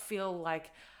 and not feel like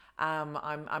I'm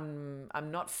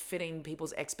not fitting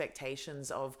people's expectations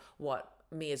of what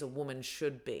me as a woman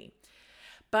should be.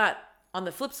 But on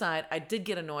the flip side, I did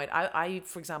get annoyed. I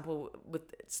for example,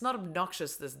 it's not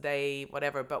obnoxious this day,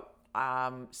 whatever, but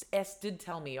S did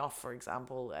tell me off, for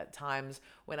example, at times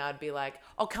when I'd be like,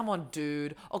 oh, come on,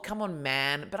 dude. Oh, come on,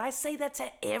 man. But I say that to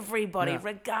everybody,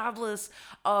 regardless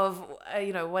of,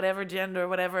 whatever gender,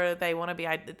 whatever they want to be,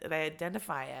 they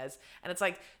identify as. And it's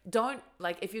like, don't,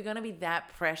 like, if you're going to be that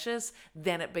precious,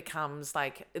 then it becomes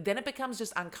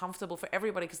just uncomfortable for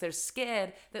everybody because they're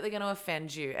scared that they're going to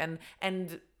offend you. And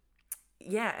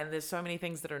there's so many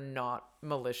things that are not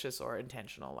malicious or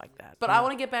intentional like that. But I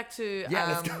want to get back to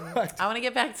I want to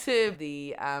get back to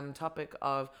the topic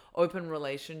of open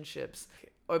relationships.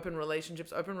 Open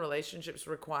relationships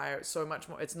require so much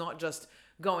more. It's not just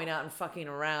going out and fucking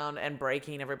around and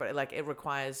breaking everybody. Like, it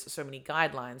requires so many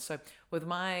guidelines. So with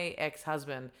my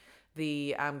ex-husband,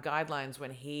 the guidelines when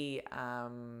he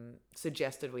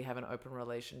suggested we have an open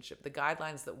relationship, the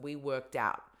guidelines that we worked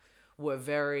out were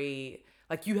very...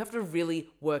 Like, you have to really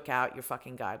work out your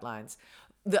fucking guidelines.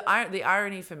 The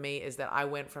irony for me is that I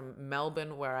went from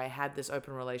Melbourne, where I had this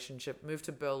open relationship, moved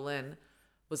to Berlin,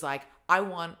 was like, I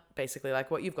want, basically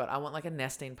like what you've got, I want like a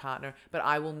nesting partner, but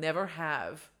I will never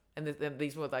have, and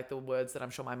these were like the words that I'm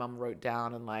sure my mum wrote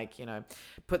down and like,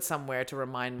 put somewhere to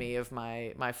remind me of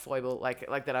my foible, like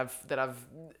that I've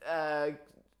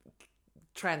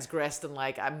transgressed, and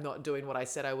like I'm not doing what I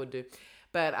said I would do.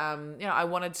 But, I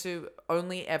wanted to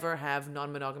only ever have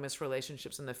non-monogamous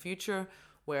relationships in the future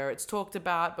where it's talked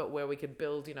about, but where we could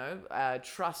build,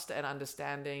 trust and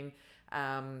understanding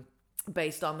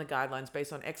based on the guidelines,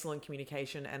 based on excellent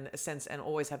communication and a sense, and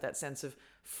always have that sense of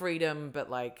freedom, but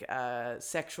like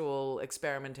sexual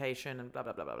experimentation and blah,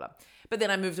 blah, blah, blah, blah. But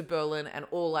then I moved to Berlin, and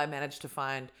all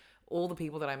the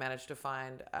people that I managed to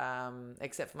find,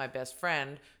 except for my best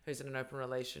friend, who's in an open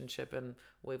relationship, and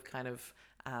we've kind of...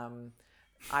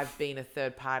 I've been a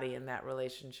third party in that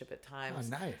relationship at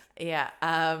times. Oh, nice. Yeah.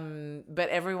 But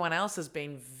everyone else has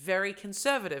been very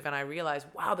conservative. And I realized,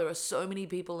 wow, there are so many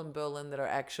people in Berlin that are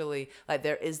actually, like,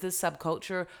 there is this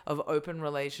subculture of open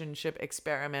relationship,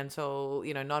 experimental,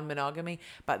 non-monogamy.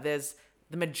 But there's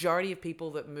the majority of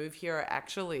people that move here are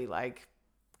actually like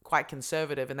quite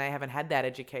conservative, and they haven't had that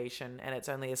education. And it's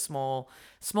only a small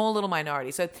little minority.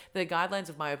 So the guidelines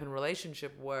of my open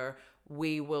relationship were,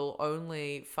 we will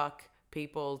only fuck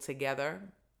people together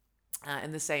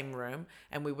in the same room,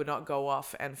 and we would not go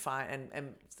off and find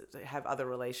and have other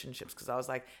relationships, because I was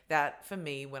like, that for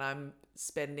me, when I'm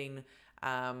spending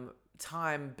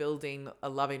time building a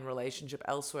loving relationship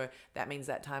elsewhere, that means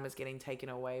that time is getting taken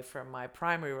away from my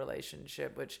primary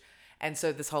relationship, and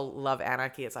so this whole love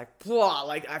anarchy, it's like, whoa,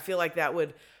 like I feel like that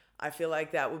would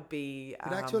be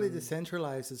it actually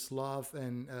decentralizes love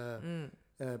and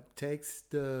takes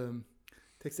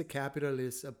the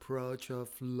capitalist approach of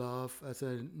love as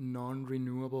a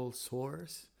non-renewable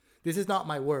source. This is not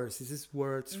my words. This is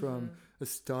words from a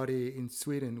study in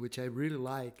Sweden, which I really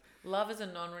like. Love as a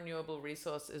non-renewable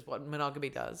resource is what monogamy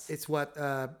does. It's what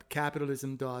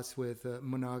capitalism does with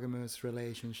monogamous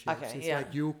relationships. Okay, it's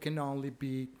like you can only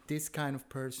be this kind of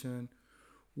person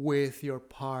with your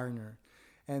partner.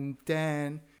 And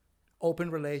then open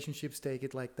relationships take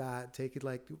it like that. Take it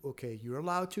like, okay, you're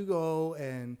allowed to go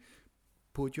and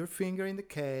put your finger in the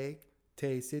cake,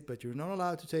 taste it, but you're not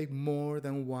allowed to take more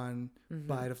than one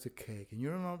bite of the cake. And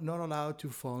you're not allowed to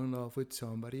fall in love with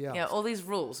somebody else. Yeah, all these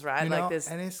rules, right?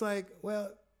 And it's like,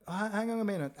 well, hang on a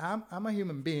minute. I'm a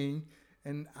human being,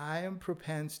 and I am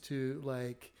propense to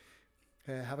like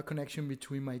have a connection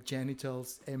between my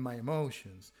genitals and my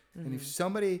emotions. And if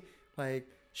somebody like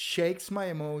shakes my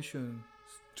emotions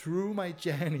through my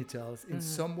genitals in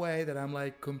some way that I'm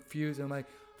like confused, I'm like,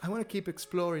 I want to keep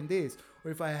exploring this. Or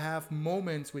if I have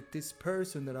moments with this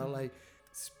person that are like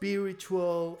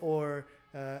spiritual or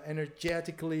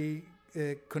energetically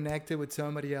connected with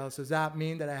somebody else, does that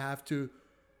mean that I have to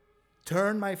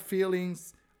turn my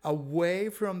feelings away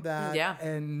from that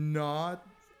and not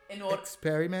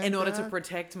experiment in order that? to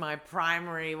protect my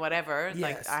primary whatever? Yes.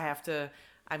 Like I have to.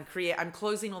 I'm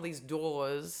closing all these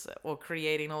doors or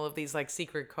creating all of these like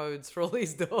secret codes for all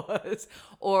these doors,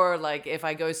 or like if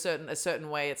I go a certain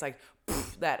way, it's like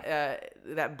poof,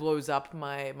 that blows up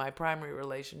my primary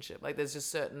relationship. Like there's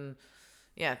just certain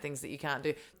things that you can't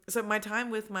do. So my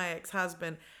time with my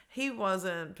ex-husband, he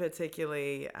wasn't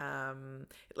particularly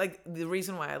like the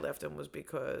reason why I left him was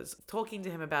because talking to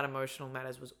him about emotional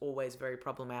matters was always very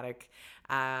problematic.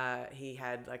 He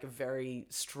had like a very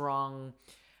strong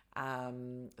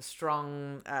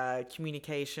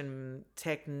communication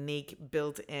technique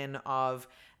built in of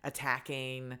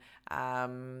attacking,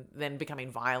 then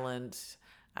becoming violent.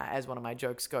 As one of my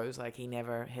jokes goes, like he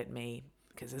never hit me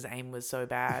because his aim was so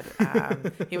bad.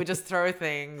 He would just throw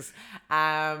things.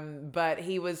 But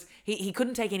he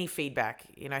couldn't take any feedback.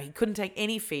 You know, he couldn't take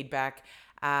any feedback.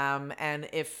 And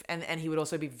he would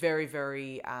also be very,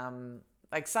 very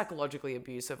like psychologically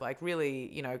abusive, like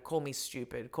really, you know, call me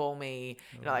stupid, call me,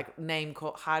 you know, like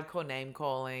hardcore name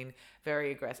calling,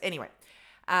 very aggressive. Anyway,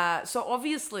 so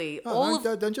obviously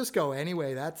don't just go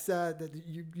anyway. That's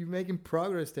you're making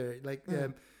progress there. Like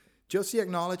just the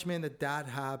acknowledgement that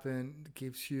happened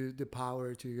gives you the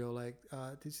power to go like,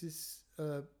 this is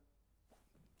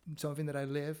something that I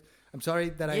live. I'm sorry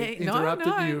that I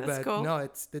interrupted you, but cool. No,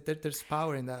 it's there's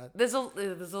power in that.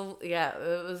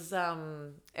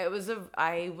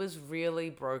 I was really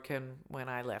broken when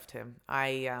I left him.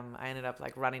 I ended up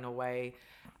like running away.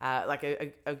 Like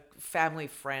a family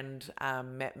friend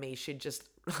met me. She'd just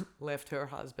left her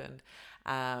husband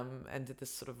and did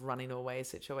this sort of running away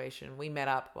situation. We met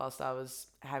up whilst I was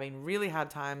having really hard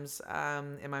times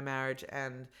in my marriage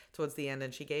and towards the end,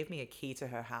 and she gave me a key to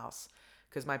her house.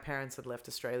 Because my parents had left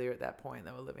Australia at that point.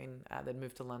 They were living, they'd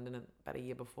moved to London about a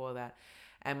year before that.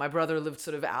 And my brother lived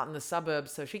sort of out in the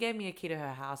suburbs. So she gave me a key to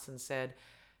her house and said,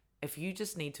 if you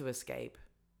just need to escape,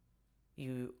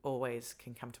 you always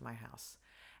can come to my house.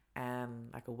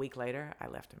 And like a week later, I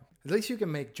left him. At least you can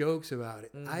make jokes about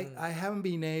it. I haven't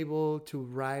been able to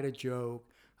write a joke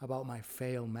about my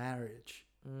failed marriage.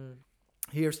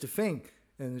 Here's the thing.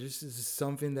 And this is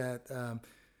something that...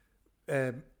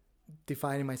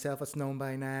 defining myself as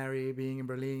non-binary, being in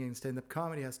Berlin and stand-up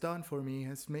comedy has done for me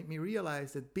has made me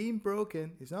realize that being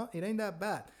broken it ain't that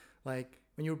bad. Like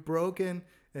when you're broken,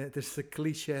 there's a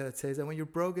cliche that says that when you're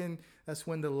broken, that's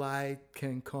when the light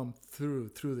can come through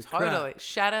the totally crack.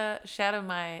 Shatter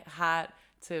my heart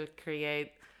to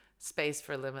create space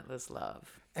for limitless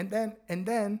love. And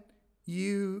then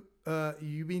you've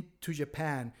been to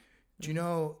Japan. Do you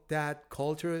know that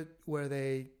culture where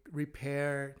they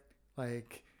repair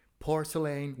like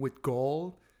porcelain with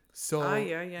gold? So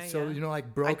you know,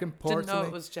 like broken porcelain. Didn't know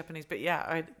it was Japanese, but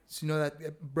so you know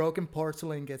that broken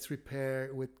porcelain gets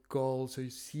repaired with gold, so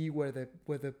you see where the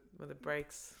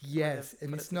breaks. Yes,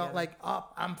 and it's not like, oh,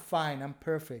 I'm fine, I'm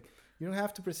perfect. You don't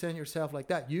have to present yourself like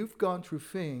that. You've gone through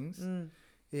things.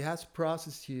 It has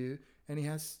processed you, and it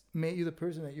has made you the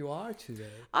person that you are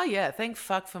today. Oh yeah, thank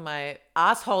fuck for my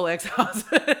asshole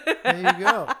ex-husband. There you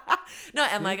go. No,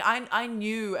 and like I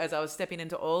knew as I was stepping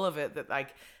into all of it that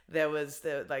like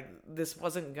this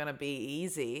wasn't gonna be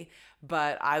easy,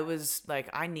 but I was like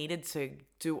I needed to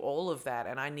do all of that,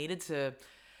 and I needed to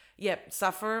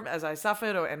suffer as I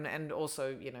suffered, and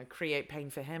also, you know, create pain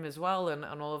for him as well, and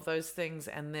all of those things,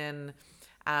 and then.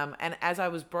 And as I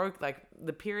was broke, like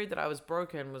the period that I was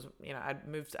broken was, you know, I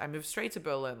moved straight to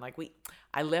Berlin. Like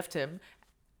I left him,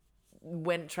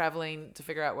 went traveling to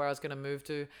figure out where I was going to move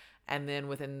to. And then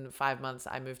within 5 months,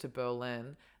 I moved to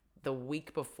Berlin. The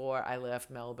week before I left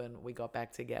Melbourne, we got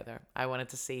back together. I wanted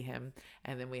to see him.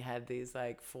 And then we had these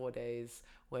like 4 days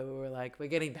where we were like, we're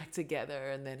getting back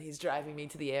together. And then he's driving me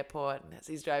to the airport. And as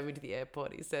he's driving me to the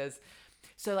airport, he says,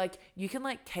 so like you can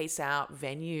like case out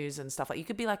venues and stuff. Like you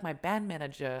could be like my band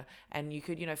manager, and you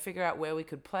could, you know, figure out where we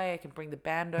could play. I can bring the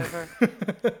band over.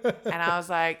 And I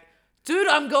was like, dude,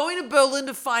 I'm going to Berlin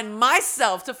to find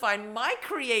myself, to find my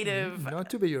creative not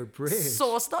to be your bridge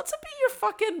source, not to be your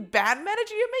fucking band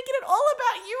manager. You're making it all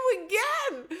about you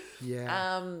again.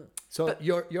 Yeah. So but,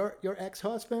 your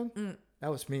ex-husband,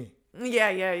 that was me.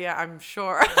 Yeah. I'm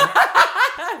sure.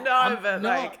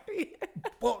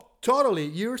 Well, totally.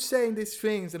 You're saying these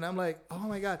things, and I'm like, oh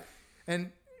my God.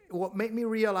 And what made me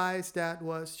realize that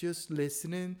was just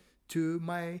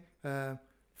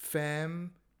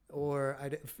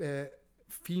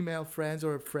female friends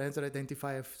or friends that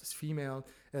identify as female,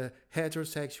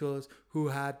 heterosexuals who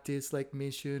had this like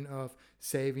mission of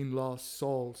saving lost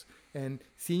souls, and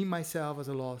seeing myself as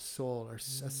a lost soul, or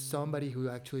as somebody who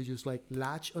actually just like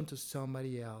latch onto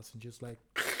somebody else and just like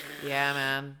Yeah,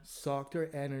 man. suck their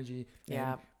energy.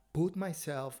 Yeah. And put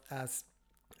myself as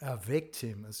a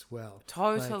victim as well.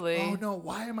 Totally. Like, oh no,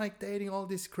 why am I dating all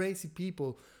these crazy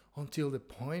people? Until the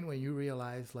point when you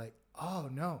realize like, oh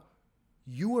no,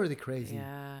 you are the crazy.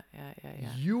 Yeah.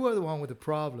 You are the one with the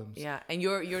problems. Yeah, and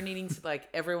you're needing to, like,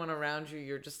 everyone around you,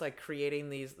 you're just like creating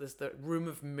the room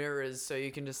of mirrors so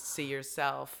you can just see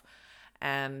yourself.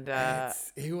 And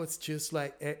it was just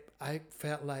like, I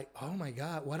felt like, oh my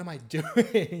God, what am I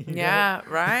doing? Yeah,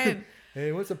 right. And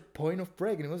it was a point of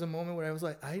break, and it was a moment where I was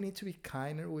like, I need to be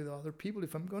kinder with other people.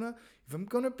 If I'm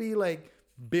gonna be like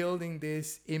building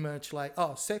this image like,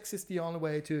 oh, sex is the only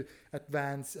way to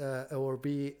advance or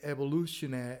be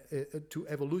evolutionate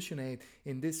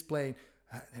in this plane,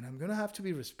 and I'm gonna have to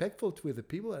be respectful with the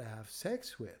people that I have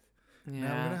sex with. Yeah. And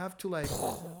I'm gonna have to like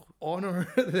honor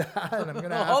that, and I'm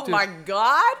gonna have to. Oh my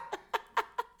God.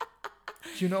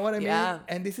 You know what I Yeah. mean?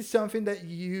 And this is something that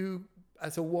you,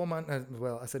 as a woman,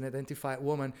 as an identified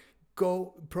woman,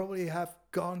 probably have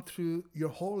gone through your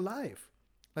whole life.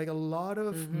 Like a lot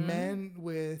of men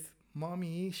with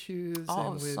mommy issues.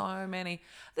 Oh, and with, so many.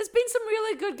 There's been some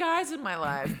really good guys in my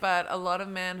life, but a lot of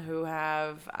men who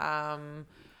have,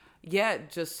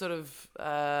 just sort of,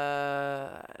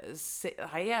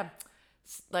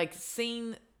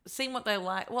 seen what they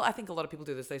like. Well, I think a lot of people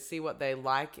do this. They see what they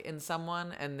like in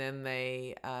someone, and then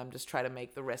they just try to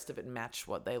make the rest of it match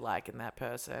what they like in that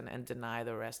person, and deny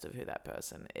the rest of who that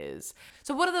person is.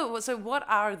 So what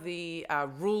are the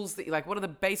rules that you like? What are the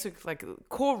basic like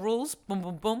core rules? Boom,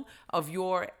 boom, boom of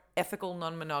your ethical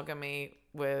non-monogamy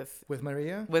with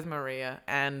Maria? With Maria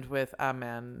and with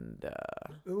Amanda.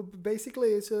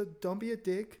 Basically, it's don't be a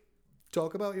dick.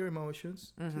 Talk about your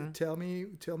emotions. Tell me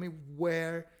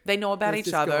where they know about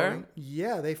each other. Going.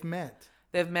 Yeah, they've met,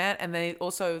 and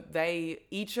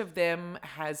each of them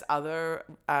has other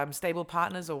stable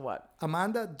partners, or what?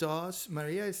 Amanda does.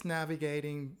 Maria is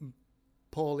navigating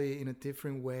poly in a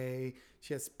different way.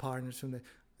 She has partners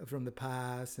from the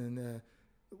past, and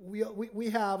we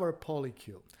have our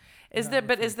polycule. Is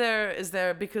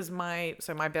there because my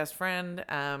best friend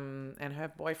and her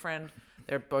boyfriend,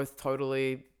 they're both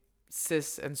totally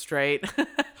cis and straight.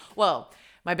 Well,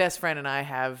 my best friend and I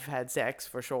have had sex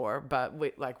for sure, but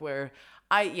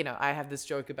I have this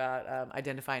joke about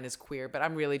identifying as queer, but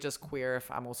I'm really just queer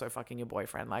if I'm also fucking your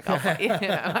boyfriend. Like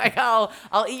I'll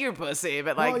eat your pussy,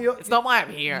 but it's not why I'm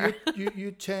here.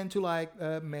 You tend to like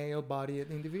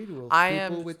male-bodied individuals,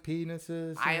 people with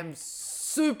penises. I am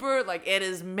super like, it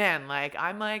is men. Like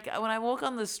I'm like, when I walk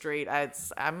on the street,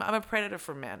 I'm a predator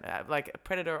for men, like a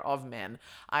predator of men.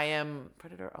 I am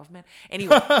predator of men.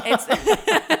 Anyway,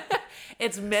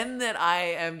 it's men that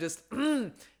I am just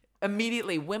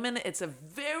immediately. Women, it's a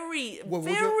very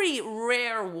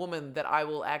rare woman that I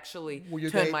will actually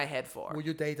turn my head for. Will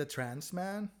you date a trans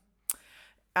man?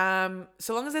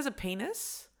 So long as there's a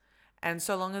penis. And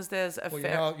so long as there's a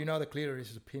you know the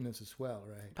clitoris is a penis as well,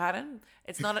 right? Pardon?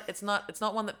 It's not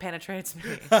one that penetrates me.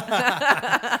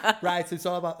 Right, so it's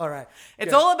all about, all right.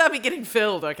 It's all about me getting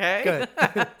filled, okay? Good.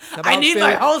 I need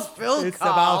my holes filled, It's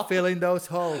Karl. about filling those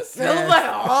holes. Fill my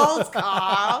holes,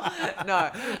 Karl. No.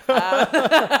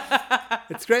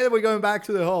 It's great that we're going back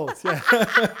to the holes. Yeah.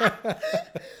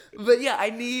 But yeah, I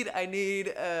need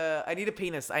a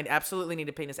penis. I absolutely need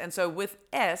a penis. And so with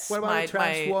S, what about a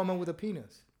trans woman with a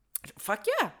penis? Fuck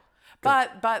yeah.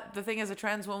 But the thing is, a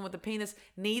trans woman with a penis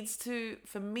needs to,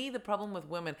 for me, the problem with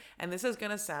women, and this is going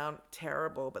to sound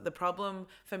terrible, but the problem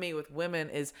for me with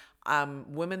women is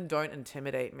women don't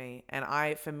intimidate me. And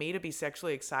for me to be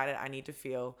sexually excited, I need to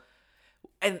feel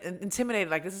and intimidated.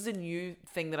 Like, this is a new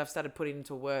thing that I've started putting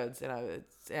into words.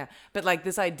 But like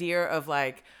this idea of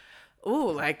like,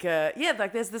 ooh, like,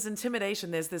 like there's this intimidation.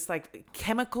 There's this like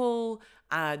chemical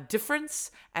difference,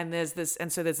 and there's this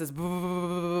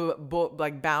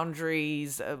like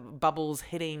boundaries, bubbles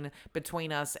hitting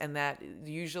between us, and that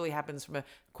usually happens from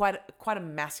quite a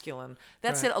masculine.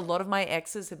 That said, a lot of my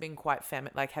exes have been quite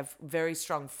feminine, like have very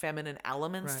strong feminine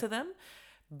elements to them,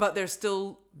 but they're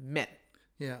still men.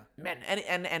 Yeah, men.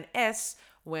 And S,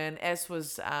 when S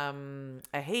was a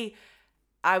he,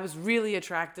 I was really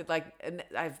attracted, and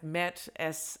I've met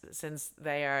S since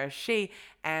they are a she,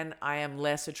 and I am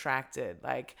less attracted.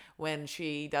 Like when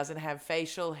she doesn't have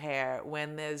facial hair,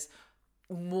 when there's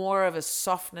more of a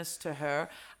softness to her,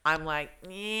 I'm like,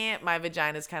 my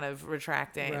vagina's kind of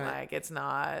retracting. Right. Like it's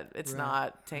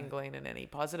not tingling in any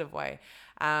positive way.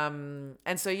 And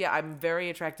so yeah, I'm very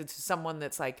attracted to someone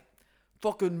that's like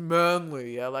fucking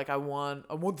manly. Yeah, like I want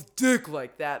the dick,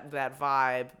 like that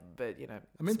vibe. But you know,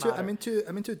 I'm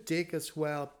into dick as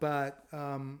well, but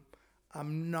I'm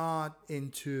not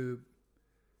into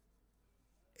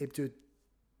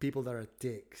people that are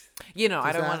dicks. You know,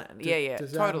 I don't want. Yeah,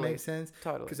 Does totally. that make sense?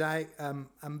 Totally. Because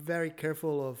I'm very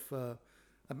careful of.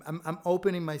 I'm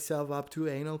opening myself up to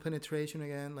anal penetration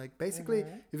again. Like basically,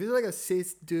 if it's like a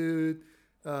cis dude.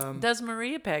 Does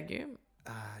Maria peg you?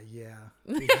 Yeah.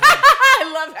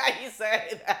 I love how you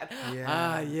say that.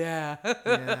 Yeah. Yeah.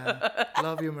 Yeah.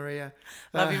 Love you, Maria.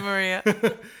 Love you, Maria.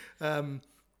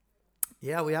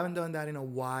 Yeah, we haven't done that in a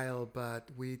while, but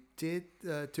we did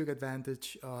took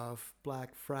advantage of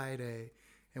Black Friday,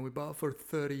 and we bought for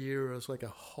 30 euros like a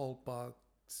whole box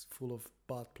full of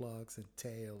butt plugs and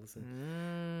tails,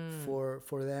 and for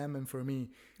them and for me.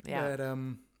 Yeah.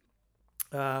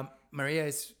 But Maria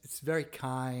it's very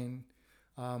kind.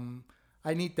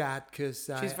 I need that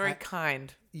because She's very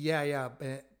kind. Yeah.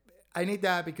 I need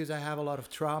that because I have a lot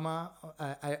of trauma.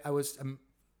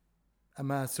 I'm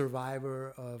a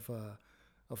survivor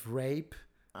of rape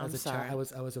as a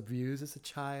child. I was abused as a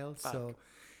child. Fuck. So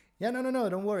yeah, no,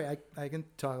 don't worry. I can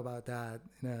talk about that.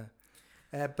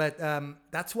 But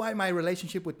that's why my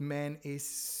relationship with men is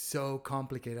so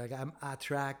complicated. Like I'm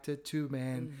attracted to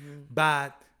men,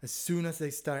 but as soon as they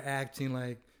start acting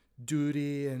like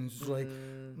duty and it's like,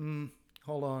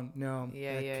 hold on, no,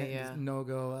 yeah. no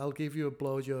go. I'll give you a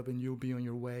blowjob and you'll be on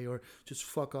your way, or just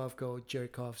fuck off, go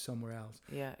jerk off somewhere else.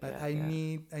 Yeah, but I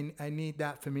need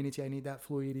that femininity. I need that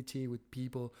fluidity with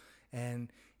people,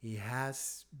 and it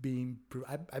has been.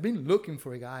 I've been looking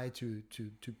for a guy to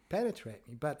penetrate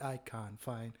me, but I can't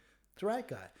find the right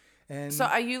guy. And so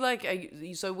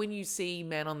so when you see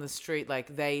men on the street,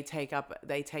 like they take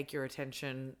your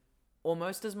attention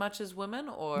almost as much as women,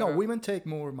 or no, women take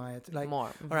more like more.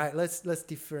 All right, let's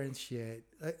differentiate.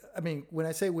 I mean, when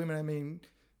I say women, I mean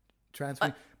trans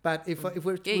women. But if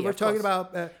we're talking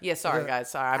about sorry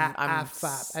guys, sorry, I'm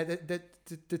AFAB.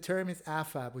 The term is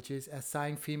AFAB, which is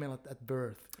assigned female at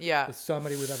birth. Yeah, so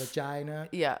somebody with a vagina.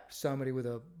 Yeah, somebody with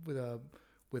a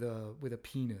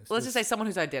penis. Well, let's just say someone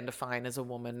who's identifying as a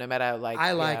woman, no matter like.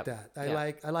 I like that. I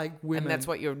like women, and that's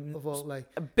what you're like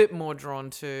a bit more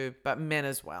drawn to, but men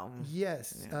as well.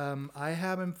 Yes, I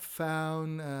haven't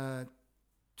found a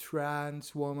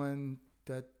trans woman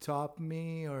that topped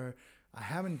me, or I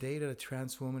haven't dated a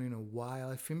trans woman in a while.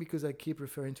 I think because I keep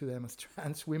referring to them as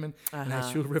trans women, and I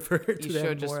should refer to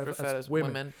them more as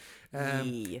women.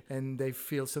 And they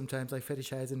feel sometimes like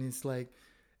fetishized, and it's like.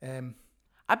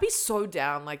 I'd be so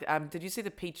down. Like, did you see the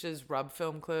Peaches Rub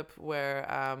film clip where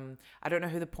I don't know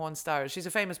who the porn star is. She's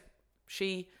a famous.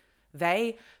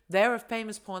 They're a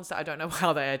famous porn star. I don't know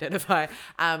how they identify.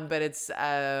 But it's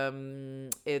a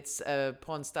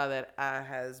porn star that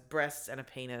has breasts and a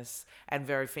penis and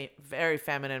very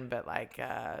feminine, but like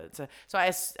so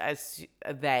as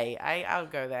they. I'll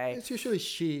go they. It's usually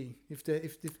she.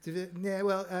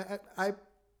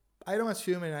 I don't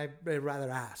assume, and I'd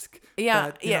rather ask. Yeah,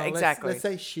 but, exactly. Let's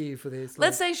say she for this.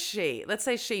 Let's say she.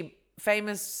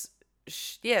 Famous.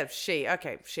 She.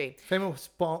 Okay, she. Famous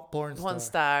porn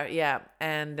star. Yeah,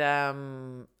 and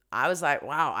I was like,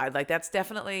 wow. That's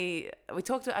definitely. I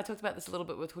talked about this a little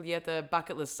bit with Julieta.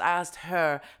 Bucket list. I asked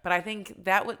her, but I think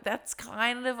that's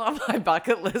kind of on my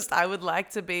bucket list. I would like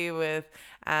to be with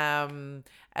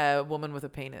a woman with a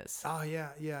penis. Oh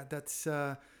yeah. That's.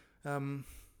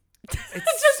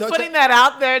 It's just putting that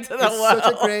out there to the world.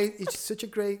 It's such a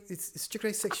great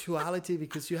sexuality,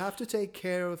 because you have to take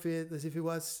care of it as if it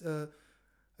was.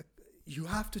 You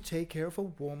have to take care of a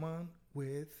woman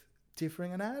with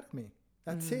differing anatomy.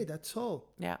 That's it. That's all.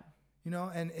 Yeah.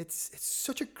 And it's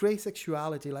such a great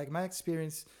sexuality. Like my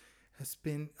experience has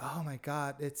been, oh my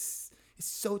God, it's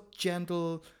so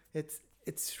gentle.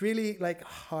 It's really like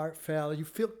heartfelt. You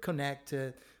feel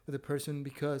connected with the person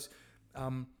because.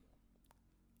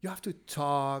 You have to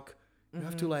talk. You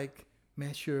have to like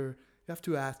measure. You have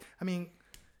to ask. I mean,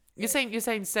 you're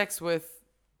saying sex with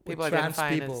people trans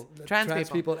identifying people, as trans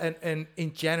people, and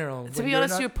in general. To be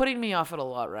honest, you're putting me off it a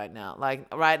lot right now. Like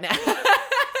right now,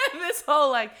 this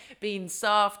whole like being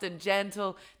soft and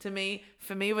gentle for me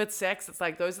with sex, it's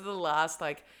like those are the last.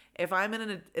 Like if I'm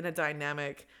in a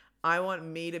dynamic. I want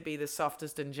me to be the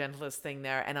softest and gentlest thing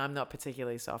there, and I'm not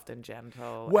particularly soft and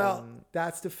gentle. Well,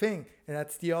 that's the thing, and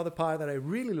that's the other part that I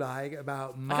really like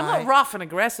about my. I'm not rough and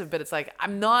aggressive, but it's like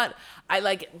I'm not.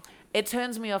 It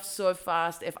turns me off so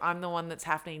fast if I'm the one that's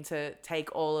having to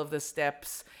take all of the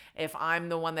steps. If I'm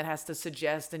the one that has to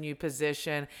suggest a new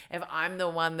position. If I'm the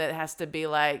one that has to be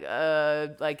like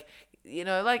you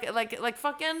know, like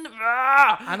fucking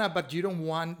Anna, but you don't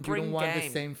want the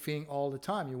game. same thing all the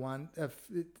time. You want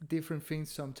different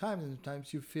things sometimes, and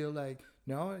sometimes you feel like,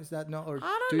 no, is that not? Or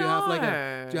I do don't you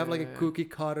have like know. a cookie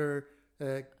cutter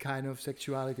kind of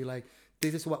sexuality? Like,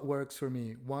 this is what works for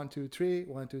me. 1, 2, 3,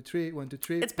 1, 2, 3, 1, 2,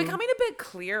 3. It's boom. becoming a bit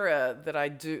clearer that I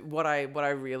do what I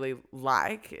really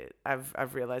like.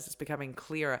 I've realized it's becoming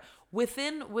clearer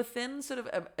within sort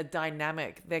of a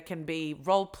dynamic. There can be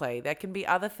role play, there can be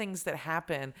other things that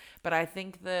happen, but I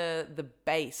think the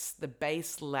base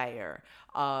layer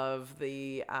of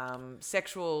the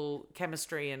sexual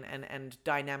chemistry and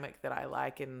dynamic that I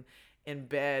like in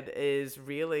bed is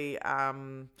really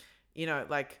you know,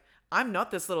 like, I'm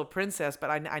not this little princess, but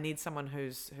I need someone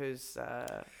who's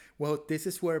Well, this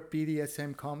is where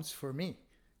BDSM comes for me.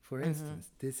 For instance,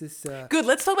 this is good.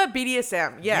 Let's talk about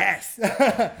BDSM. Yeah. yes.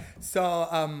 So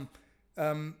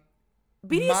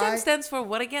BDSM stands for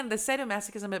what again? The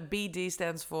sadomasochism, but BD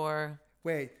stands for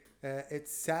wait,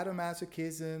 it's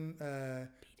sadomasochism,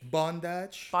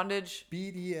 bondage,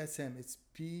 BDSM. It's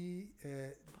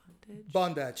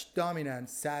bondage,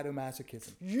 dominance,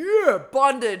 sadomasochism. Yeah,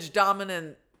 bondage,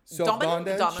 dominant. So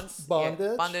Dominance,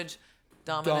 bondage,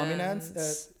 dominance.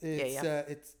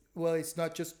 It's well, it's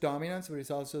not just dominance, but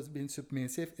it's also being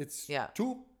submissive. It's two.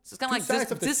 So it's kind of like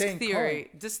sides of the disc same theory.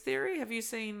 coin. Disc theory. Have you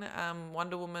seen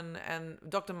Wonder Woman and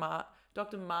Dr.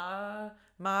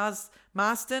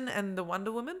 Marston and the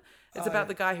Wonder Woman? It's about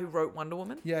the guy who wrote Wonder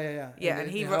Woman. Yeah.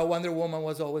 And he how Wonder Woman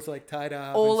was always like tied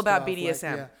up. All and about stuff,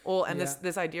 BDSM. like,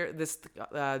 This idea, this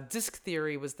disc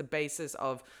theory was the basis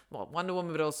of Wonder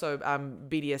Woman, but also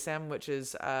BDSM, which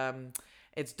is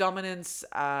it's dominance.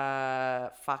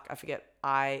 I forget.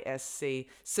 ISC,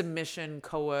 submission,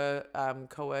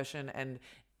 coercion, and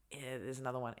there's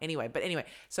another one. Anyway,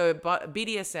 so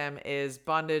BDSM is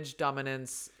bondage,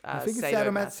 dominance. I think it's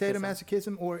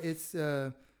sadomasochism, or it's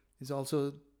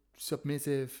also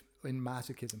submissive in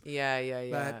masochism. Yeah.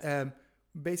 But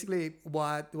basically,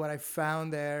 what I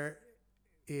found there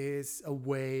is a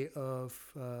way of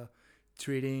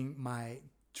treating my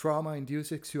trauma-induced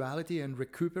sexuality and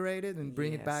recuperate it and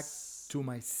bring it back to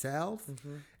myself,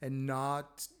 and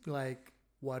not like,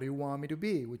 what do you want me to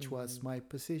be, which was my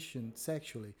position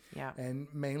sexually. And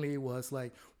mainly it was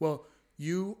like, well,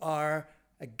 you are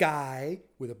a guy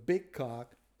with a big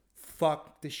cock,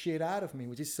 fuck the shit out of me,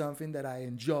 which is something that I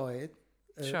enjoyed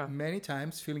many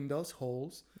times, filling those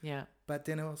holes. But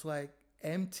then it was like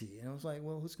empty, and I was like,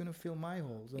 well, who's gonna fill my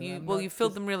holes? You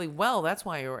filled them really well, that's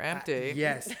why you were empty.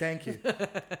 Yes, thank you.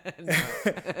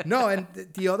 No, and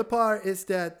the other part is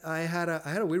that I had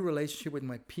a weird relationship with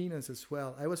my penis as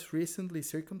well. I was recently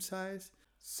circumcised,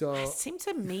 so I seem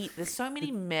to meet, there's so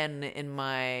many men in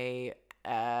my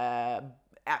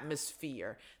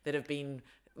atmosphere that have been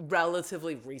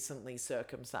relatively recently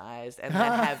circumcised and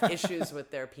that have issues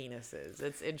with their penises.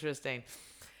 It's interesting.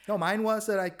 No, mine was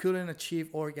that I couldn't achieve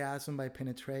orgasm by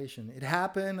penetration. It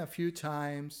happened a few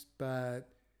times, but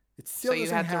it still doesn't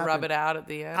happen. So you had to rub it out at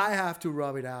the end? I have to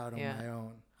rub it out on my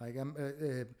own. Like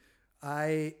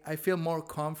I feel more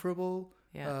comfortable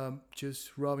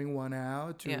just rubbing one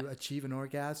out to achieve an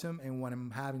orgasm. And when I'm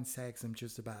having sex, I'm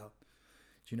just about,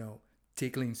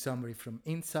 tickling somebody from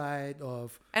inside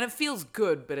of. And it feels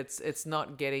good, but it's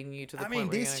not getting you to the point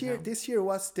where this year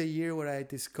was the year where I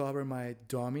discovered my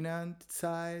dominant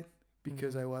side,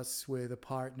 because I was with a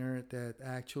partner that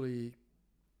actually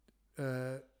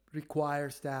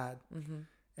requires that.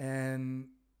 And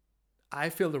I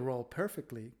feel the role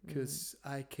perfectly because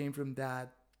I came from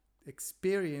that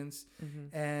experience.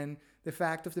 And the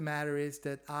fact of the matter is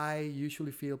that I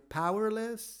usually feel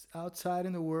powerless outside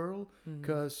in the world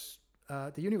because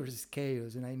the universe is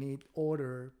chaos and I need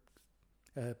order,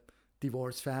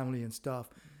 divorce, family and stuff.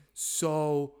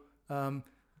 So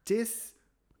these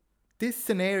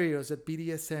scenarios that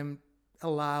BDSM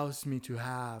allows me to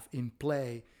have in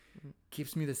play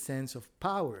gives me the sense of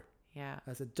power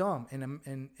as a dom, and I'm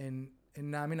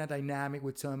in a dynamic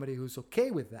with somebody who's okay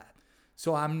with that.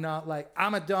 So I'm not like,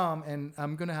 I'm a dom and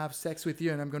I'm gonna have sex with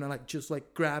you and I'm gonna just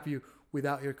grab you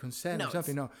without your consent or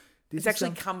something. No. It's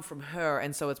actually come from her,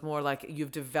 and so it's more like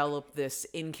you've developed this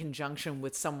in conjunction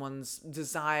with someone's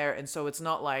desire, and so it's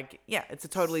not like, it's a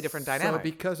totally different dynamic. So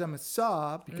because I'm a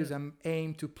sub, because I'm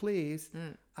aimed to please,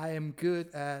 I am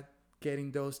good at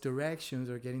getting those directions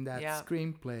or getting that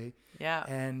screenplay.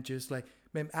 And just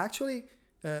actually,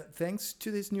 thanks to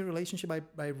this new relationship,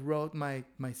 I wrote my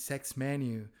sex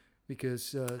menu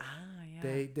because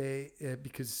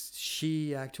because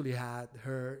she actually had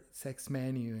her sex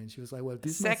menu and she was like, well,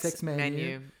 this is my sex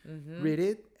menu. Read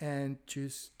it and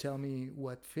just tell me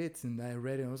what fits. And I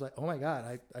read it and I was like, oh my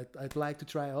god, I'd like to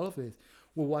try all of this.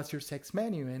 well, what's your sex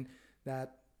menu? And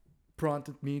that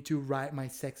prompted me to write my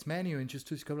sex menu and just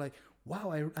to discover like,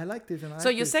 wow, I like this. And I So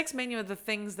like your this. sex menu are the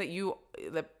things that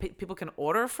people can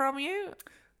order from you?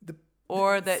 The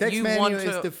Or that sex you menu want is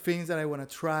to... the things that I want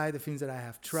to try, the things that I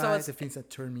have tried, it's- the things that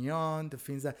turn me on, the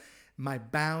things that my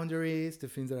boundaries, the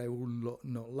things that I would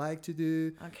not like to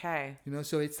do. Okay. You know,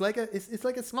 so it's like a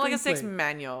It's more like a sex screenplay.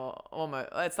 manual almost.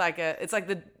 It's like sex,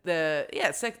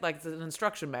 like it's an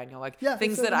instruction manual, like Yeah,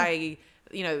 things it's that a-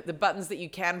 the buttons that you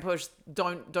can push,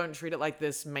 don't treat it like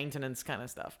this maintenance kind of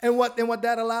stuff. And what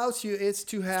that allows you is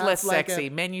to have Less like sexy.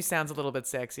 Menu sounds a little bit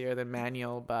sexier than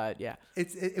manual, but yeah.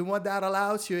 And what that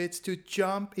allows you is to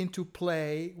jump into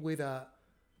play with a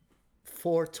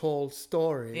foretold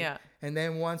story. Yeah. And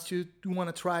then once you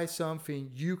want to try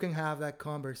something, you can have that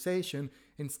conversation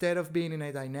instead of being in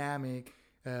a dynamic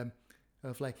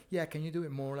of like, yeah, can you do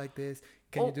it more like this?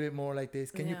 Can you do it more like this?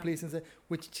 Can you please? And say,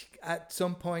 which at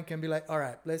some point can be like, all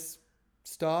right, let's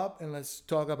stop and let's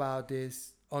talk about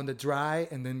this on the dry,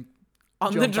 and then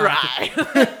On the dry.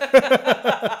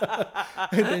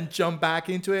 and then jump back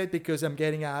into it because I'm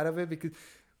getting out of it. Because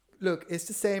look, it's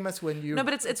the same as when you... No,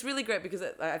 but it's really great because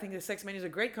I think the sex menu is a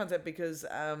great concept because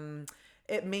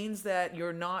it means that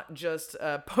you're not just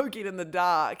poking in the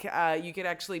dark. You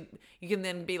can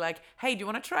then be like, hey, do you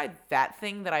want to try that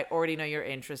thing that I already know you're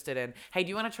interested in? Hey, do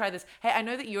you want to try this? Hey, I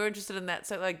know that you're interested in that.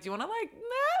 So like, do you want to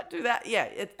do that? Yeah,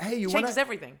 it changes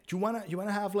everything. Do you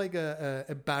wanna have like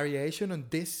a variation on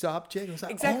this subject? It's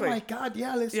like, Exactly. oh my God,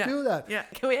 yeah, let's do that. Yeah,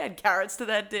 can we add carrots to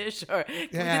that dish, or can we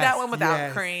do that one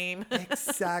without cream?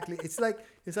 Exactly. It's like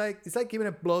giving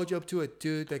a blowjob to a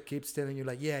dude that keeps telling you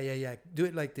like, yeah, do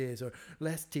it like this, or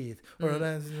less teeth, or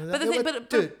less.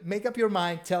 Dude, make up your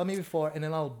mind. Tell me before, and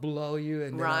then I'll blow you,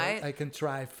 and then I can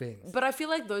try things. But I feel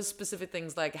like those specific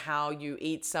things, like how you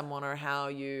eat someone, or how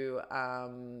you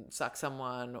suck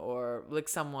someone, or lick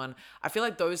someone, I feel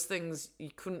like those things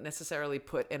you couldn't necessarily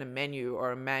put in a menu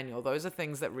or a manual. Those are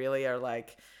things that really are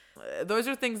like... those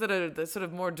are things that are the sort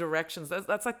of more directions.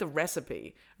 That's like the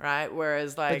recipe, right?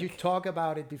 Whereas like... But you talk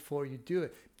about it before you do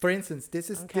it. For instance,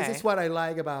 this is what I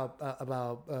like about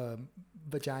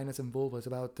vaginas and vulvas,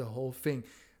 about the whole thing,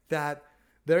 that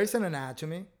there is an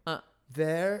anatomy.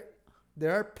 There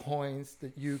are points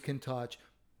that you can touch,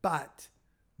 but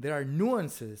there are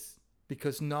nuances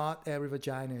because not every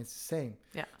vagina is the same.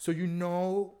 Yeah. So it's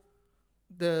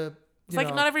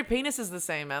like not every penis is the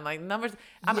same, man. Like numbers.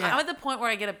 I'm at the point where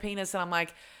I get a penis and I'm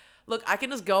like, look, I can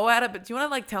just go at it, but do you want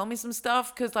to like tell me some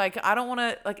stuff? Because like I don't want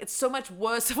to, like, it's so much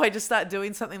worse if I just start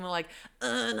doing something like,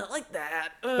 not like that.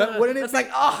 But wouldn't it it's like,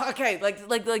 oh, okay, like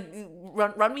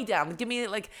run me down. Give me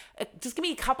just give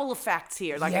me a couple of facts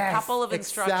here, like a couple of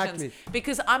instructions,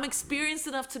 because I'm experienced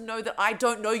enough to know that I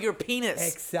don't know your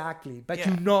penis. Exactly, but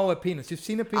you know a penis. You've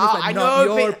seen a penis, but not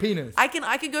your penis. I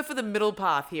can go for the middle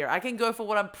path here. I can go for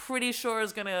what I'm pretty sure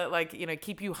is gonna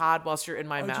keep you hard whilst you're in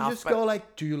my mouth. You just go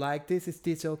like, do you like this? Is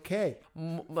this okay?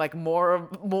 Like more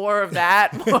of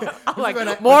that.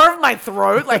 More of my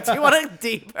throat. Like, do you want it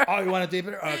deeper? Oh, you want it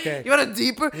deeper? Okay. You want it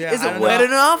deeper? Yeah, is it wet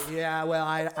enough? Yeah. Well,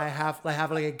 I have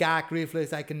like a gag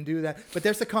reflex. I can do that. But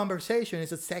there's a conversation.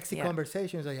 It's a sexy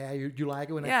conversation. It's like, yeah, you like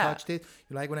it when I touch this?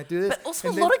 You like when I do this? But also,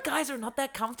 a lot of guys are not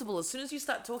that comfortable. As soon as you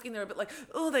start talking, they're a bit like,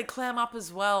 oh, they clam up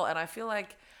as well. And I feel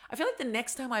like the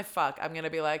next time I fuck, I'm gonna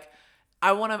be like,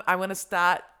 I want to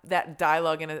start that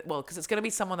dialogue because it's going to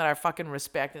be someone that I fucking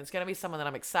respect, and it's going to be someone that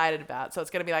I'm excited about. So it's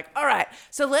going to be like, all right,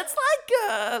 so let's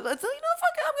I'm going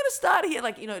to start here.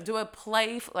 Do a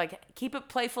play, keep it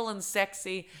playful and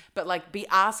sexy, but like be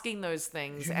asking those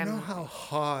things. You know how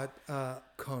hard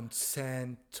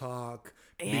consent talk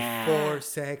before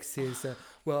sex is?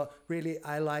 Well, really,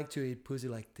 I like to eat pussy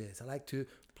like this. I like to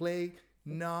play...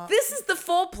 No. This is the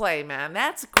foreplay, man.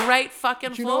 That's great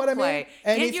fucking foreplay. You know what I mean?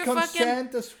 And Get it's your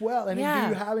consent as well. And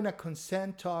you're having a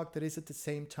consent talk that is at the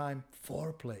same time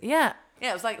foreplay. Yeah. Yeah,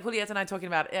 it was like Juliet and I talking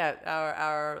about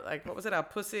our like, what was it? Our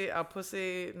pussy.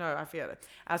 No, I forget it.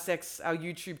 Our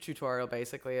YouTube tutorial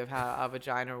basically of how our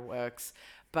vagina works.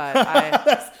 But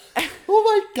oh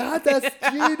my God, that's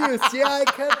genius. Yeah,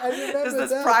 I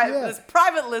remember this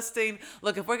private listing.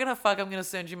 Look, if we're going to fuck, I'm going to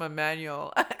send you my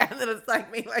manual. And then it's like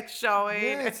me like showing.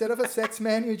 Yeah, instead of a sex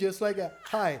menu, just like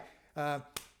hi,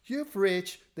 you've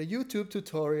reached the YouTube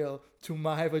tutorial to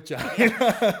my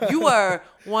vagina. You are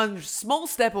one small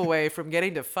step away from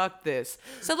getting to fuck this.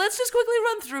 So let's just quickly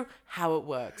run through how it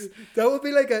works. That would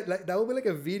be like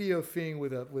a video thing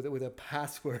with a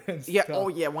password and stuff. Yeah. Oh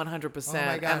yeah, 100%. Oh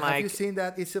my God. Have you seen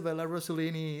that Isabella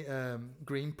Rossellini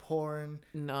green porn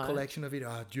collection of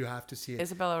videos? Oh, you have to see it.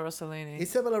 Isabella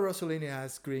Rossellini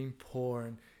has green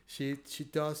porn. She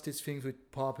does these things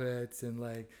with puppets and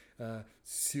like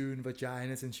soon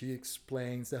vaginas, and she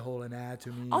explains the whole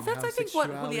anatomy. Oh, that's, I think, what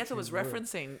Julieta was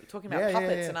referencing, talking about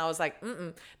puppets. And I was like,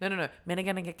 no. Men are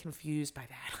going to get confused by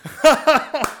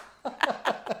that.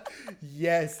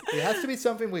 Yes, it has to be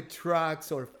something with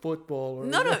trucks or football. Or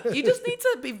No, you just need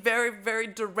to be very, very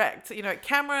direct. You know,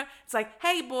 camera, it's like,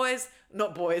 hey, boys,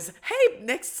 not boys, hey,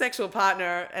 next sexual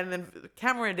partner, and then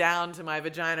camera down to my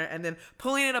vagina, and then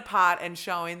pulling it apart and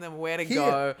showing them where to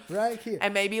go. Right here.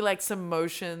 And maybe like some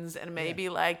motions, and maybe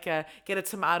like get a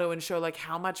tomato and show like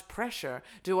how much pressure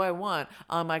do I want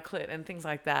on my clit and things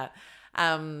like that.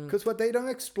 Because what they don't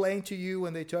explain to you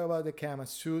when they talk about the Kama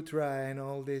Sutra and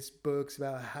all these books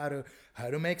about how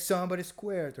to make somebody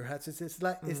squirt or how to, is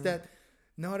that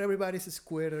not everybody's a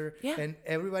squirter, and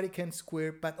everybody can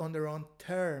squirt, but on their own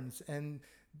terms. And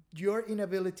your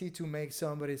inability to make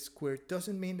somebody squirt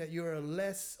doesn't mean that you're a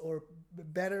less or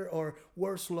better or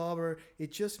worse lover.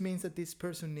 It just means that this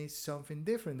person needs something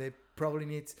different. They probably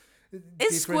needs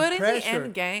Is squirting pressure. The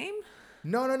end game?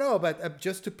 No. But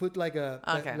just to put like an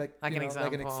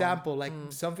example, like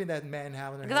something that men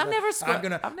have. Because I've never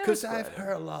squirted. Because I've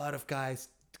heard a lot of guys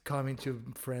coming to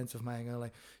friends of mine and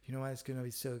like, you know what, it's gonna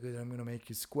be so good. I'm gonna make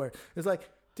you squirt. It's like,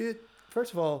 dude.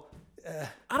 First of all,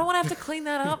 I don't want to have to clean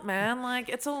that up, man. Like,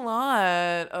 it's a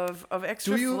lot of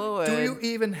extra fluid. Do you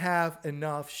even have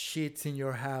enough sheets in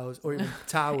your house or even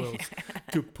towels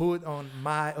to put on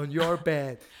your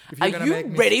bed? Are you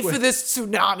ready for this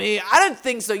tsunami? I don't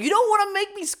think so. You don't want to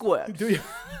make me squirt. Do you?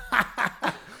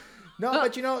 No,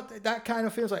 but you know, that kind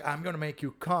of feels like I'm going to make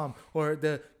you come, or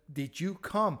the did you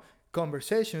come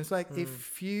conversations. Like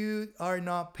if you are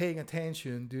not paying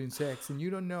attention during sex and you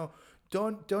don't know,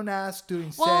 don't ask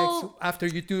during sex after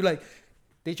you do, like,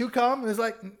 did you come? It's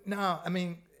like, no, I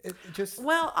mean, it just...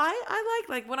 Well, I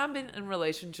like when I'm in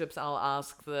relationships, I'll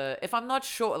ask if I'm not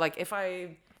sure, like if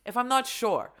I'm not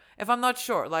sure,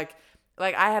 like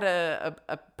I had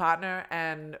a partner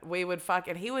and we would fuck,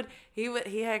 and he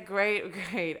had great,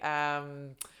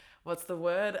 what's the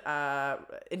word?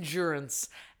 Endurance.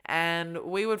 And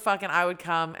we would fuck and I would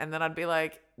come, and then I'd be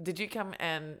like, did you come?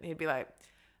 And he'd be like,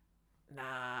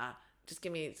 nah, just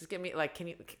give me like, can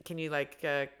you like,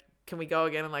 can we go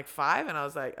again in like 5? And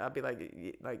I'd be like,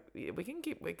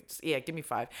 give me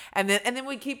 5. And then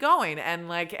we'd keep going.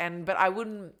 But I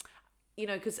wouldn't,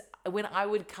 because when I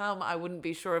would come, I wouldn't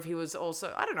be sure if he was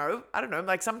also, I don't know.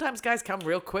 Like sometimes guys come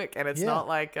real quick, and it's not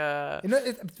like,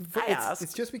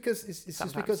 it's just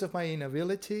because of my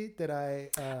inability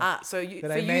that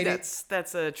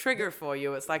that's a trigger for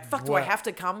you. It's like, fuck, do I have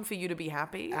to come for you to be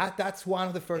happy? That's one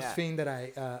of the first thing that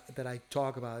I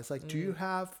talk about. It's like, do you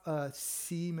have a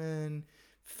semen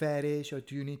fetish, or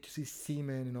do you need to see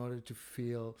semen in order to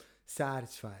feel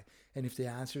satisfied? And if the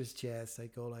answer is yes, I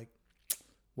go like,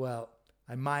 well,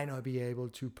 I might not be able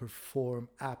to perform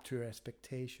up to your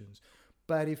expectations.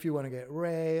 But if you want to get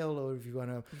railed, or if you want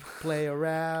to play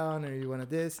around, or you want to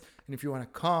this, and if you want to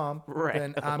come,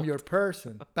 then I'm your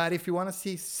person. But if you want to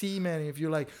see semen, if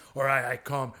you're like, all right, I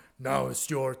come, now it's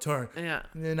your turn,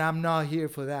 then I'm not here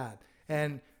for that.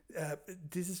 And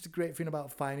this is the great thing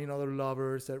about finding other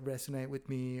lovers that resonate with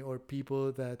me, or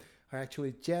people that are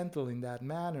actually gentle in that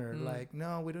manner. Like,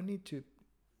 no, we don't need to.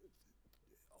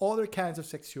 Other kinds of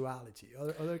sexuality,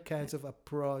 other kinds of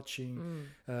approaching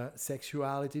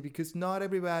sexuality, because not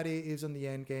everybody is on the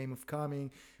end game of coming.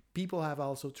 People have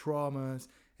also traumas,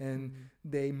 and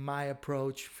they might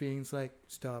approach things like,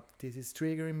 stop, this is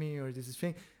triggering me, or this is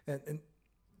thing. And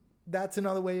that's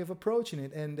another way of approaching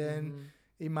it. And then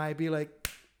it might be like,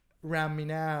 ram me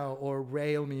now, or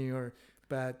rail me,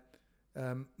 but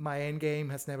my end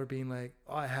game has never been like,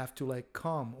 oh, I have to like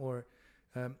come, or...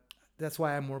 that's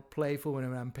why I'm more playful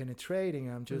when I'm penetrating.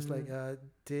 I'm just like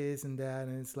this and that,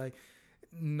 and it's like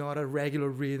not a regular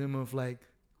rhythm of like,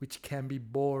 which can be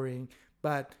boring.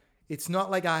 But it's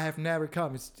not like I have never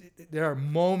come. There are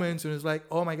moments when it's like,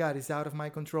 oh my God, it's out of my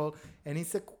control, and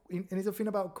it's a thing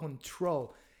about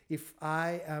control. If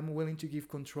I am willing to give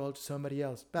control to somebody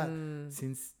else, but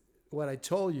since what I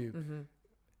told you,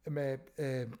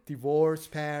 divorced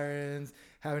parents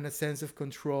having a sense of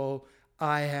control,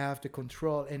 I have the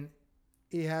control, and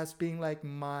it has been like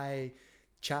my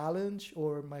challenge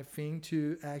or my thing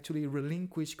to actually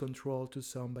relinquish control to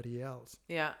somebody else.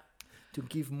 Yeah. To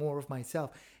give more of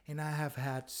myself. And I have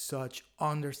had such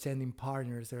understanding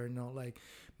partners that are not like,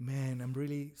 man, I'm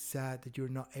really sad that you're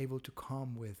not able to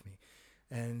come with me.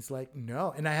 And it's like,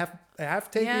 no. And I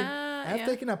have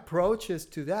taken approaches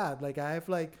to that. Like I have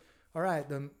like, all right,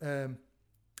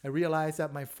 I realized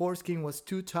that my foreskin was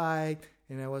too tight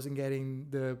and I wasn't getting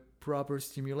the proper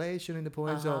stimulation in the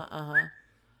point. So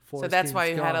that's why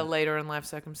you had a later in life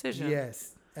circumcision.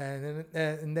 Yes. And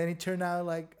then it turned out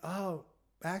like, oh,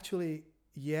 actually,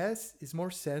 yes, it's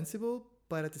more sensible,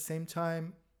 but at the same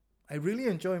time, I really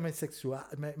enjoy my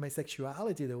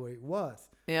sexuality the way it was.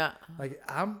 Yeah. Like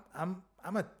I'm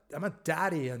a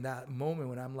daddy in that moment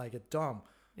when I'm like a dom.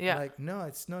 Yeah. Like, no,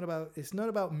 it's not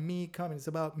about me coming. It's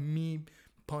about me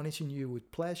punishing you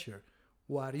with pleasure.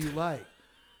 What do you like?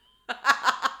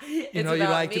 It's you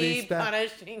about like me to be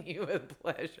punishing you with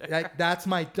pleasure. Like that's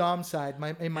my dumb side.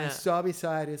 My Yeah. subby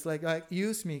side is like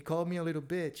use me, call me a little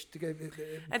bitch.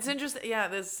 It's interesting. Yeah,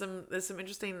 there's some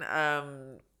interesting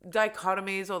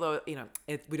dichotomies. Although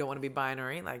we don't want to be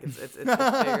binary. Like it's bigger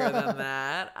than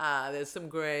that. There's some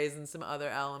grays and some other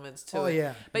elements to it. Oh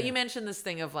yeah. But you mentioned this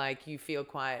thing of like you feel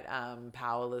quite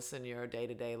powerless in your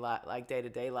day-to-day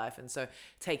life, and so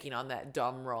taking on that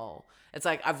dom role. It's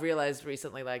like I've realized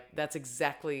recently, like that's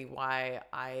exactly why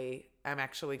I am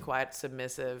actually quite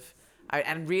submissive.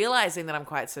 And realizing that I'm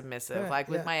quite submissive. Like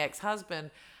with my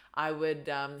ex-husband, I would,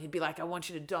 he'd be like, I want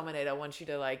you to dominate. I want you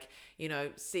to like,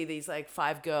 see these like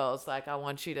 5 girls. Like I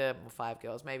want you to, 5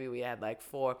 girls, maybe we had like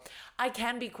 4. I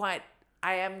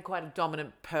am quite a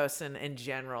dominant person in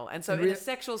general. And so in a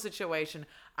sexual situation,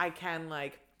 I can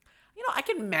like, I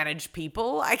can manage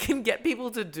people. I can get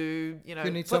people to do, You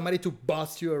need somebody to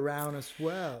boss you around as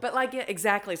well. But like, yeah,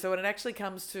 exactly. So when it actually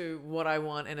comes to what I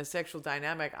want in a sexual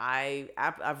dynamic,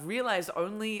 I've realized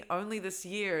only this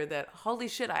year that holy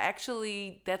shit,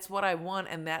 that's what I want,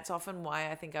 and that's often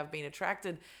why I think I've been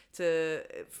attracted to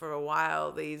for a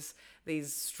while these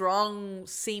strong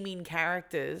seeming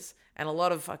characters and a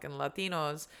lot of fucking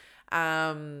Latinos.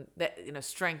 That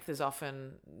strength is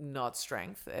often not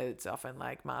strength. It's often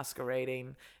like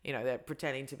masquerading, they're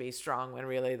pretending to be strong when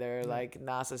really they're like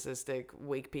narcissistic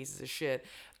weak pieces of shit.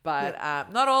 But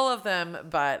not all of them,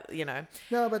 but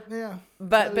No, but yeah.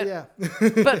 But yeah.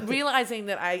 But realizing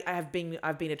that I've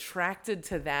been attracted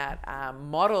to that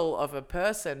model of a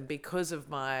person because of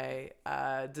my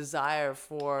desire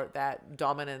for that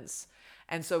dominance.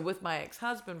 And so with my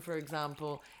ex-husband, for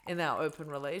example, in our open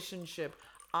relationship,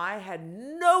 I had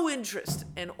no interest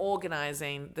in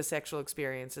organizing the sexual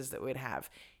experiences that we'd have.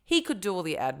 He could do all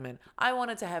the admin. I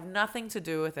wanted to have nothing to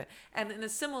do with it. And in a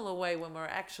similar way, when we're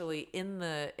actually in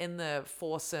the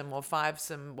foursome or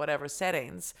fivesome, whatever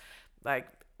settings, like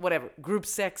whatever group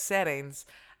sex settings,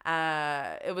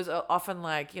 it was often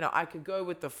like, I could go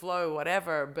with the flow,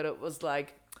 whatever, but it was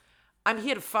like, I'm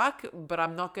here to fuck, but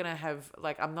I'm not going to have,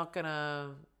 like, I'm not going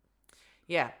to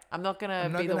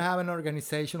have an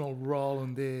organizational role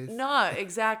in this. No,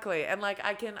 exactly. And like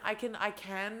I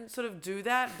can sort of do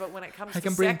that, but when it comes to I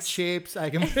can bring chips, I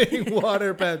can bring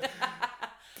water, but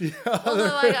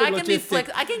I can be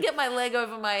flexible. I can get my leg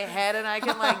over my head and I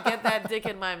can like get that dick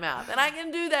in my mouth. And I can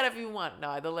do that if you want.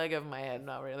 No, the leg over my head,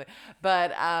 not really.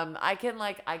 But I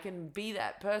can be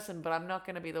that person, but I'm not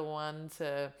going to be the one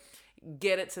to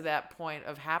get it to that point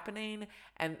of happening.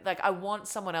 And like I want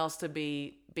someone else to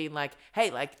be being like, hey,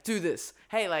 like do this,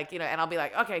 hey, like and I'll be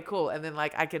like, okay, cool, and then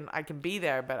like I can be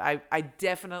there. But I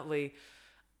definitely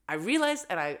realized,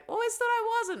 and I always thought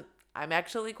I wasn't, I'm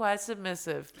actually quite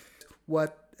submissive.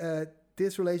 What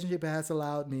this relationship has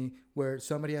allowed me, where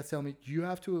somebody has told me you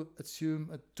have to assume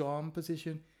a dom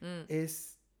position,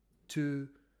 is to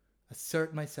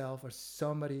assert myself as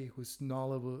somebody who's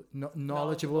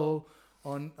knowledgeable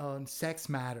on sex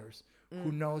matters,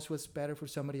 who knows what's better for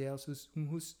somebody else,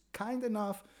 who's kind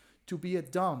enough to be a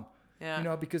dom.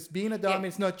 Yeah. Because being a dom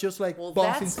is not just like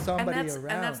bossing somebody around.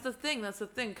 And that's the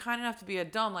thing. Kind enough to be a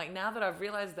dom. Like now that I've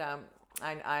realized that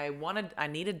I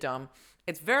need a dom,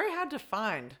 it's very hard to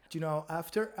find.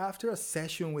 After a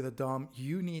session with a dom,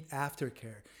 you need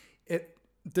aftercare.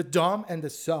 The dom and the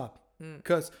sub.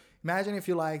 Because imagine if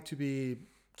you like to be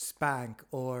spanked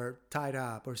or tied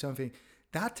up or something.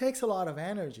 That takes a lot of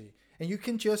energy. And you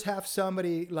can just have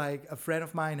somebody like a friend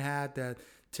of mine had that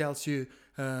tells you,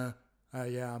 I'm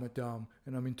a dom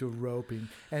and I'm into roping.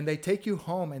 And they take you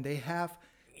home and they have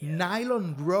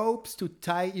nylon ropes to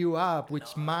tie you up,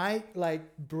 which might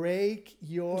like break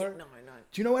your... No.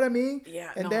 Do you know what I mean?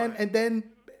 Yeah. And then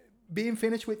being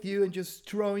finished with you and just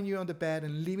throwing you on the bed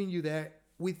and leaving you there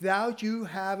without you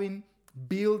having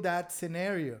built that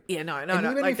scenario. Yeah, no.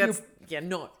 Like that's...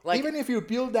 Like, even if you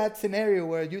build that scenario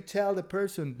where you tell the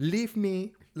person, leave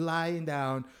me lying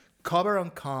down, cover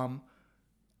on cum,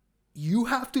 you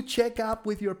have to check up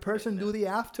with your person, do the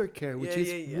aftercare, which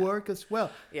is work as well.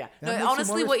 Yeah. No,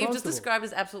 honestly, what you've just described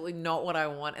is absolutely not what I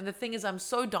want. And the thing is, I'm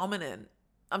so dominant.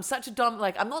 I'm such a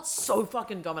like, I'm not so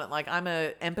fucking dominant. Like, I'm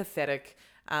a empathetic,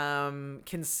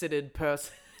 considered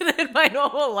person. in my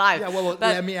normal life. Yeah, well, But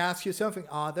let me ask you something.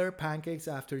 Are there pancakes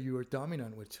after you were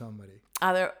dominant with somebody?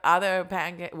 are there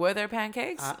pancakes? Were there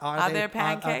pancakes? Are there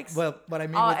pancakes? Well, what I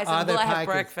mean Oh, with as in, are there will I have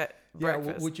pancakes? breakfast? Yeah,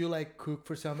 would you like cook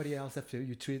for somebody else after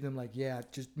you treat them like, yeah,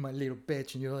 just my little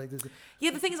bitch, and you're like this?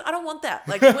 Yeah, the thing is, I don't want that.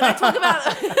 Like when I talk about,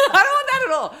 I don't want that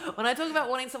at all. When I talk about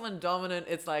wanting someone dominant,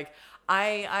 it's like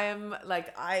I am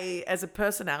like as a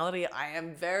personality, I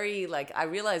am very like I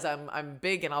realize I'm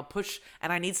big and I'll push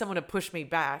and I need someone to push me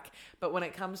back. But when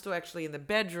it comes to actually in the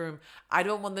bedroom, I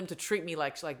don't want them to treat me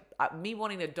like me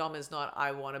wanting a dom is not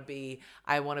I want to be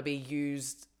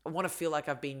used. I want to feel like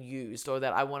I've been used or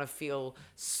that I want to feel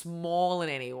small in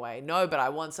any way. No, but I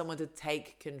want someone to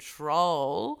take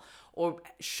control or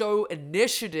show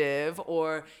initiative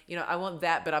or, I want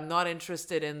that, but I'm not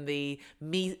interested in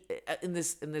in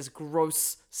this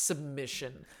gross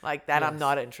submission like that. Yes. I'm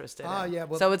not interested in. Yeah.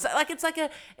 Well, so it's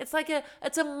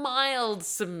a mild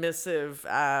submissive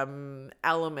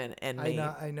element in me,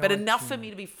 I know but enough for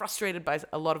me to be frustrated by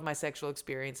a lot of my sexual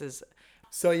experiences.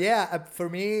 So yeah, for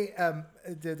me,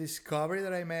 the discovery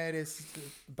that I made is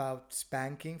about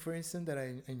spanking, for instance, that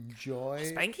I enjoy.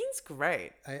 Spanking's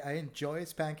great. I enjoy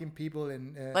spanking people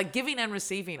and like giving and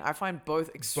receiving. I find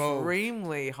both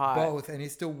extremely hot. Both, and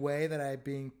it's the way that I've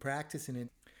been practicing it.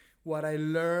 What I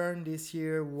learned this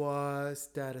year was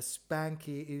that a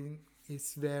spanking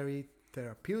is very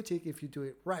therapeutic if you do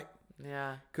it right.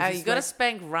 Yeah, you gotta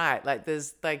spank right. Like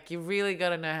there's you really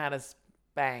gotta know how to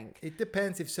spank. It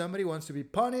depends if somebody wants to be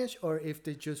punished or if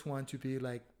they just want to be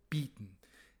like beaten.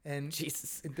 And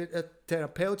Jesus,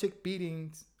 therapeutic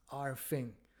beatings are a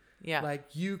thing. Yeah, like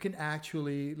you can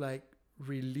actually like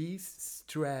release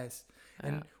stress,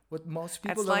 and what most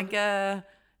people it's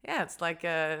like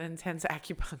an intense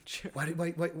acupuncture.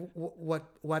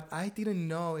 What I didn't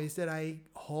know is that I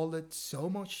held so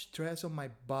much stress on my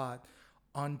butt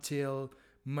until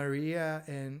Maria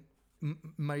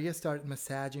started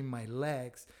massaging my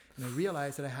legs, and I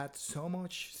realized that I had so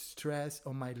much stress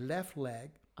on my left leg,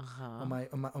 on my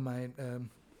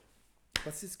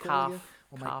what's this called again?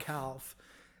 On my calf,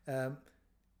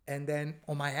 and then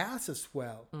on my ass as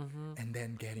well, and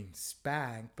then getting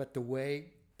spanked. But the way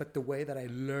that I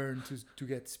learned to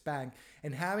get spanked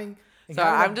and having. So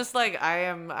I'm just like I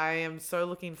am so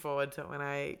looking forward to when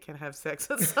I can have sex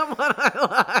with someone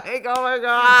I like. Oh my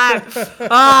god!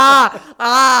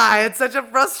 I had such a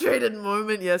frustrated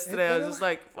moment yesterday. I was just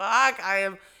like, fuck!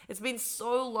 It's been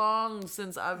so long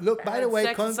since I've had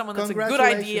sex with someone that's a good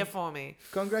idea for me.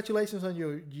 Congratulations on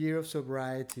your year of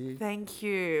sobriety. Thank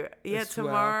you. Yeah,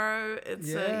 tomorrow it's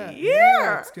a year.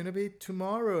 Yeah, it's gonna be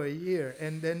tomorrow a year,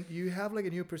 and then you have like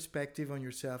a new perspective on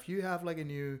yourself. You have like a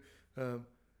new.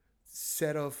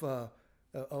 Set of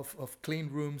clean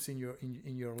rooms in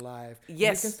your life.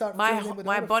 Yes, you can start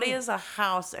my body is a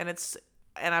house, and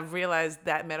I've realized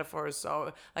that metaphor is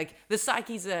so like the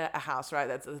psyche's a house, right?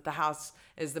 That's the house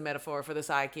is the metaphor for the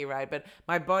psyche, right? But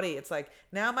my body, it's like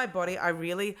now my body, I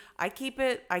keep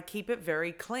it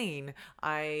very clean.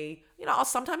 I'll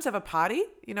sometimes have a party,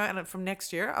 and from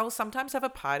next year I will sometimes have a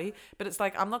party, but it's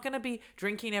like I'm not going to be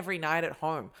drinking every night at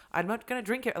home. I'm not going to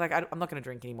drink it. Like I'm not going to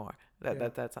drink anymore.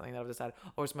 That's something that I've decided,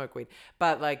 or smoke weed.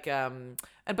 But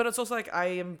but it's also like I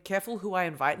am careful who I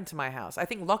invite into my house. I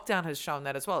think lockdown has shown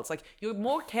that as well. It's like you're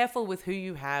more careful with who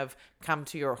you have come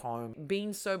to your home.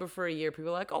 Being sober for a year,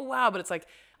 people are like, oh wow, but it's like,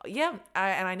 yeah,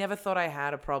 and I never thought I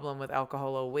had a problem with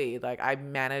alcohol or weed. Like I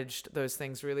managed those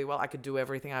things really well. I could do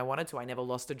everything I wanted to. I never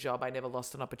lost a job. I never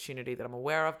lost an opportunity that I'm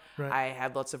aware of. Right. I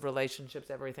had lots of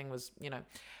relationships. Everything was,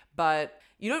 but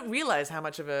you don't realize how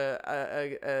much of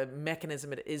a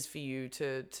mechanism it is for you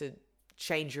to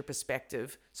change your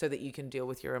perspective so that you can deal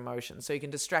with your emotions. So you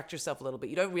can distract yourself a little bit.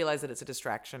 You don't realize that it's a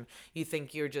distraction. You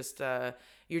think you're just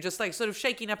like sort of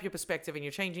shaking up your perspective and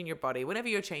you're changing your body. Whenever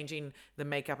you're changing the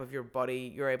makeup of your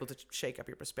body, you're able to shake up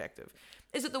your perspective.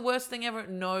 Is it the worst thing ever?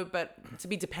 No, but to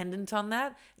be dependent on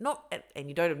that, and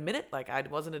you don't admit it, like I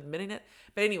wasn't admitting it.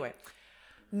 But anyway,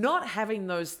 not having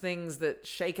those things that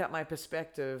shake up my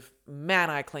perspective, man,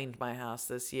 I cleaned my house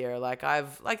this year. I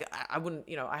wouldn't,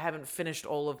 I haven't finished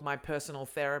all of my personal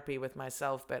therapy with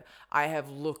myself, but I have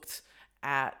looked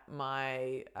at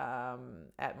my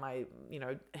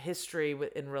history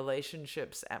in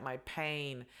relationships, at my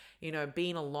pain,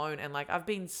 being alone. And I've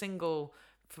been single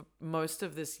for most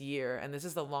of this year. And this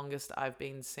is the longest I've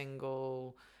been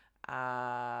single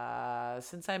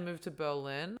since I moved to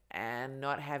Berlin, and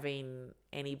not having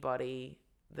anybody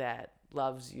that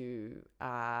loves you,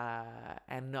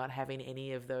 and not having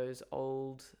any of those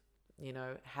old,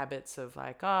 habits of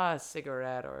a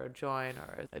cigarette or a joint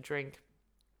or a drink.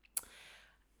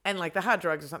 and like the hard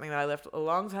drugs are something that I left a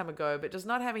long time ago, but just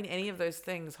not having any of those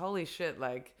things, holy shit,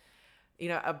 like, you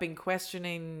know, I've been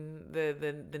questioning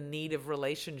the need of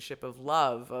relationship, of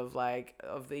love, of like,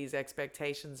 of these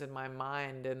expectations in my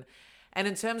mind. And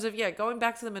in terms of, going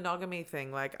back to the monogamy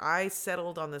thing, like I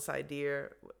settled on this idea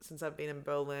since I've been in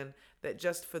Berlin that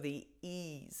just for the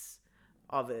ease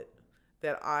of it,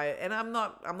 I'm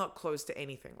not close to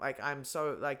anything. Like I'm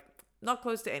so like not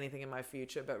close to anything in my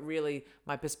future, but really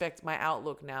my perspective, my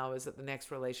outlook now is that the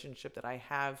next relationship that I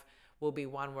have will be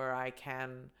one where I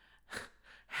can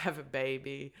have a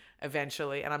baby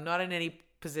eventually. And I'm not in any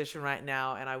position right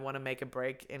now, and I want to make a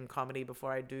break in comedy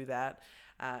before I do that.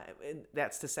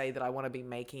 That's to say that I want to be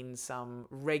making some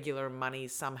regular money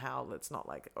somehow. That's not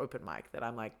like open mic, that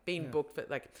I'm like being booked for.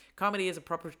 Like comedy is a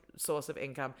proper source of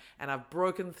income, and I've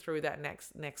broken through that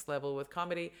next level with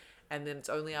comedy. And then it's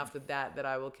only after that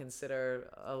I will consider,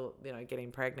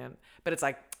 getting pregnant. But it's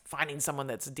like finding someone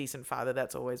that's a decent father.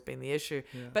 That's always been the issue.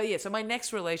 Yeah. But so my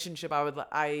next relationship,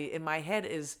 in my head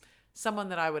is someone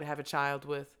that I would have a child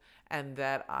with, and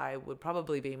that I would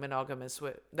probably be monogamous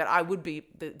with. That I would be,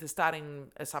 the starting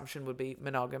assumption would be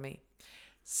monogamy,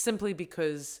 simply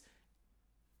because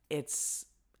it's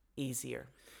easier.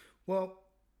 Well,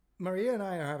 Maria and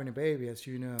I are having a baby, as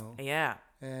you know. Yeah.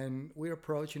 And we're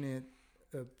approaching it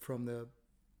from the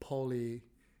poly,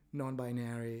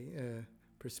 non-binary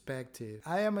perspective.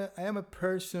 I am a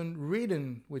person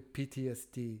ridden with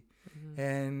PTSD,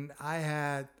 and I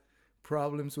had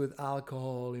problems with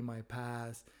alcohol in my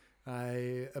past.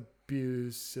 I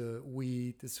abuse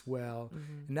weed as well.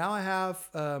 Now I have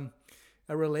a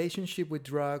relationship with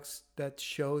drugs that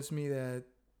shows me that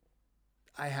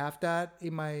I have that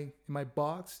in my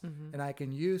box and I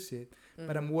can use it.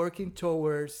 But I'm working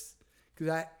towards,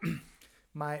 because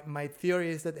my theory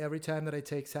is that every time that I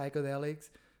take psychedelics,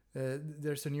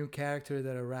 there's a new character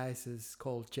that arises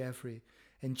called Jeffrey.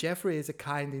 And Jeffrey is a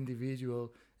kind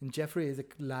individual, and Jeffrey is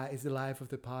the life of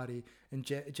the party. And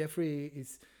Jeffrey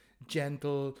is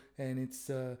gentle, and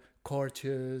it's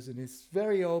courteous, and it's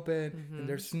very open, and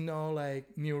there's no like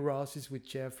neurosis with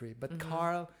Jeffrey. But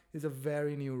Karl is a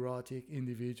very neurotic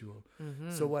individual.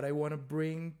 So what I want to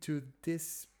bring to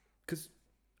this, because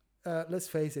let's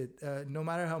face it, no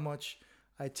matter how much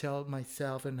I tell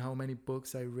myself and how many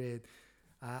books I read,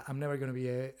 I'm never going to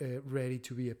be ready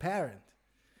to be a parent.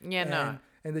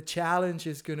 And the challenge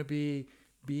is going to be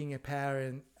being a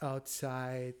parent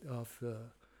outside of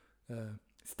the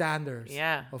standards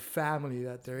of family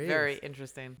that there is. Very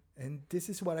interesting. And this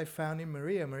is what I found in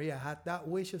Maria. Maria had that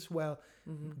wish as well.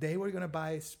 They were going to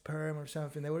buy sperm or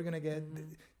something. They were going to get...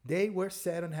 They were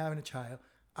set on having a child.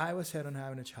 I was set on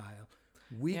having a child.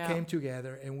 We came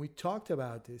together and we talked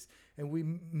about this. And we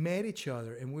met each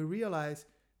other. And we realized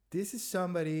this is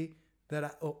somebody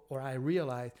that I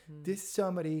realized this is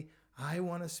somebody I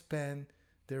want to spend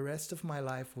the rest of my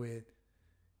life with.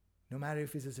 No matter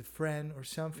if it's as a friend or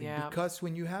something. Yeah. Because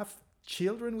when you have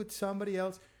children with somebody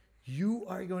else, you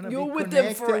are going to be connected with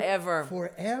them forever.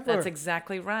 Forever. That's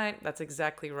exactly right.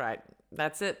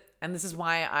 That's it. And this is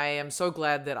why I am so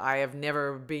glad that I have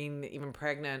never been even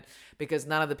pregnant, because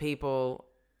none of the people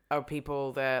are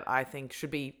people that I think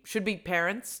should be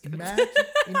parents.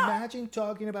 Imagine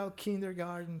talking about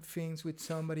kindergarten things with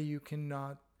somebody you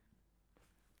cannot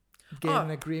get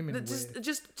an agreement with.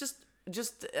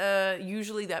 Just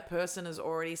usually that person is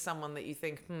already someone that you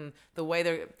think, the way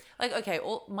they're like, okay,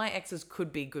 all my exes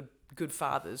could be good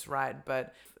fathers, right?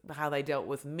 But how they dealt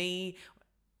with me,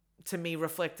 to me,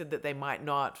 reflected that they might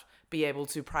not be able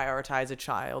to prioritize a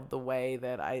child the way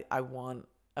that I want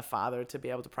a father to be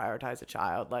able to prioritize a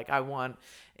child. Like I want,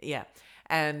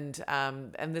 and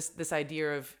this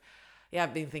idea of,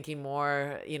 I've been thinking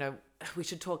more, we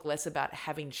should talk less about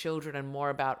having children and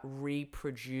more about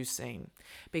reproducing,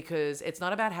 because it's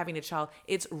not about having a child.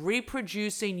 It's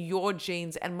reproducing your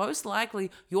genes and most likely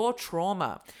your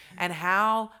trauma. And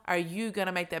how are you going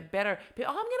to make that better? I'm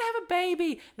going to have a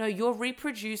baby. No, you're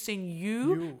reproducing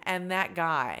you and that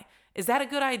guy. Is that a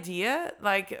good idea?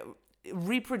 Like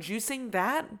reproducing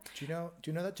that? Do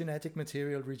you know that genetic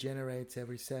material regenerates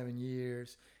every 7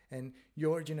 years? And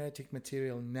your genetic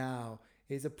material now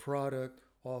is a product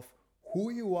of who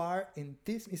you are in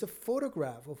this, is a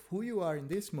photograph of who you are in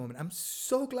this moment. I'm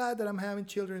so glad that I'm having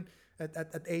children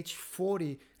at age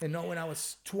 40 and not when I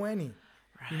was 20.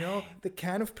 Right. The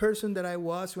kind of person that I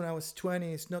was when I was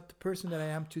 20 is not the person that I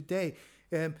am today.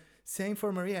 Same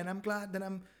for Maria. And I'm glad that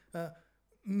I'm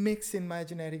mixing my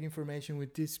genetic information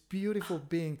with this beautiful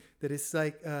being that is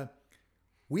like,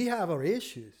 we have our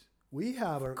issues. We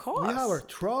have our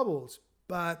troubles,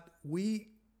 but we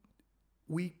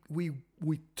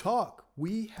talk.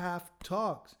 We have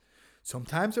talks.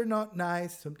 Sometimes they're not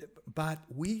nice, but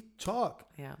we talk.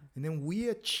 Yeah. And then we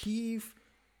achieve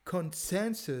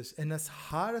consensus. And as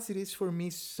hard as it is for me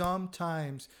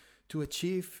sometimes to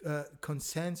achieve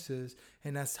consensus,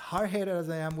 and as hard-headed as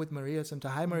I am with Maria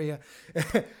sometimes, hi Maria,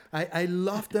 I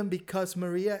love them because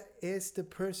Maria is the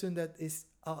person that is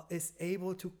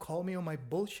able to call me on my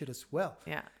bullshit as well.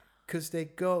 Yeah. Because they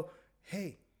go,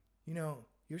 hey,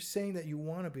 you're saying that you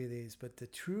want to be this, but the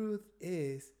truth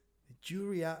is that you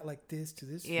react like this to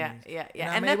this. Yeah, things.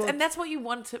 yeah. And that's what you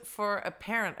want for a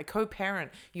parent, a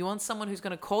co-parent. You want someone who's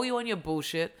going to call you on your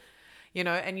bullshit,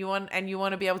 and you want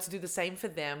to be able to do the same for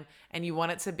them, and you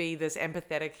want it to be this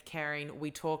empathetic, caring,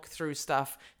 we talk through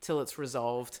stuff till it's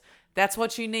resolved. That's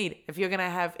what you need. If you're going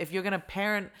to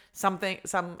parent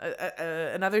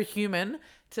another human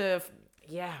to,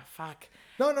 fuck.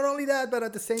 No, not only that, but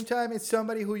at the same time, it's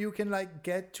somebody who you can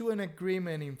get to an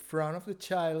agreement in front of the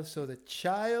child, so the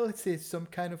child sees some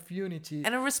kind of unity.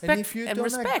 And a respect. And if you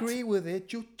don't agree with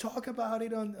it, you talk about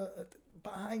it on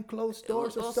behind closed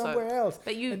doors or somewhere else.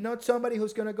 And not somebody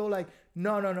who's going to go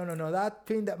no. That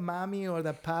thing that mommy or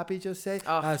that papi just say,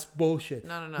 that's bullshit.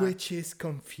 No. Which is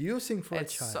confusing for a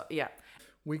child. Yeah.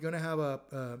 We're going to have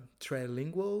a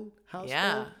trilingual household.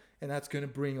 Yeah. And that's going to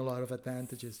bring a lot of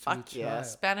advantages to the child. Yeah.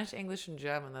 Spanish, English, and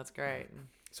German. That's great.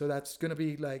 So that's going to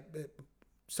be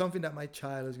something that my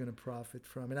child is going to profit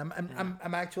from. And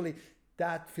I'm actually,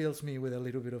 that fills me with a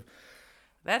little bit of,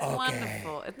 that's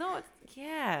wonderful. It's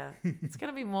going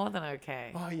to be more than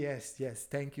okay. Oh, yes.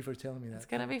 Thank you for telling me that. It's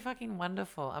going to be fucking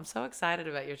wonderful. I'm so excited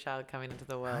about your child coming into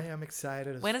the world. I am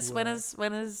excited as when well.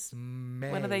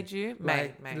 May. When are they due?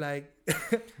 May.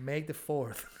 May the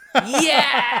 4th.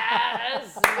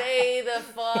 Yes! May the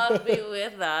 4th be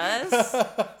with us.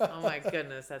 Oh my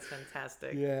goodness, that's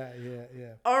fantastic. Yeah.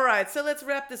 All right, so let's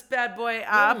wrap this bad boy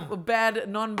up. Bad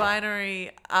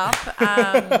non-binary up.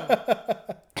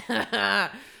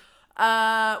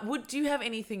 Do you have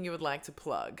anything you would like to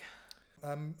plug?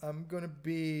 I'm gonna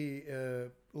be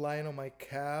lying on my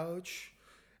couch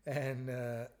and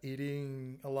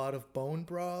eating a lot of bone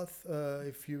broth.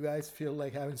 If you guys feel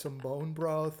like having some bone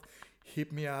broth,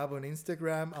 hit me up on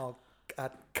Instagram.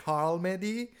 At Karl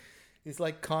Medi. It's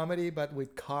like comedy, but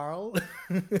with Karl.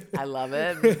 I love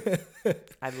it.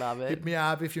 Hit me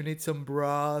up if you need some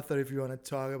broth, or if you want to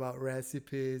talk about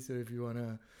recipes, or if you want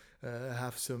to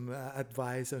have some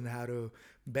advice on how to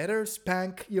better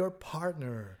spank your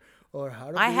partner. Or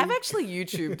how to I have actually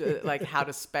YouTubed how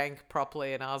to spank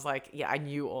properly, and I was like, I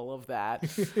knew all of that.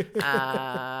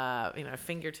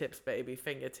 Fingertips, baby,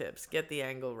 fingertips. Get the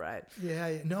angle right.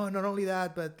 Yeah. No, not only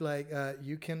that, but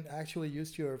you can actually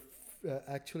use your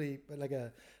like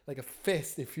a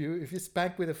fist. If you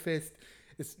spank with a fist,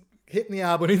 hit me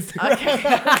up on Instagram. Okay.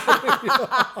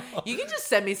 You can just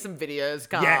send me some videos,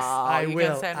 Karl. Yes, I will. You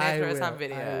can send me some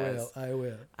videos. I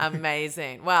will.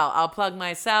 Amazing. Well, I'll plug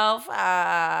myself.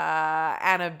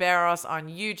 Anna Barros on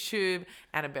YouTube,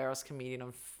 Anna Barros Comedian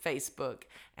on Facebook,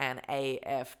 and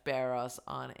AF Barros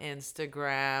on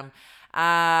Instagram.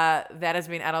 That has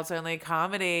been Adults Only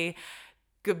Comedy.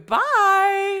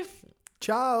 Goodbye.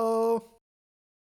 Ciao.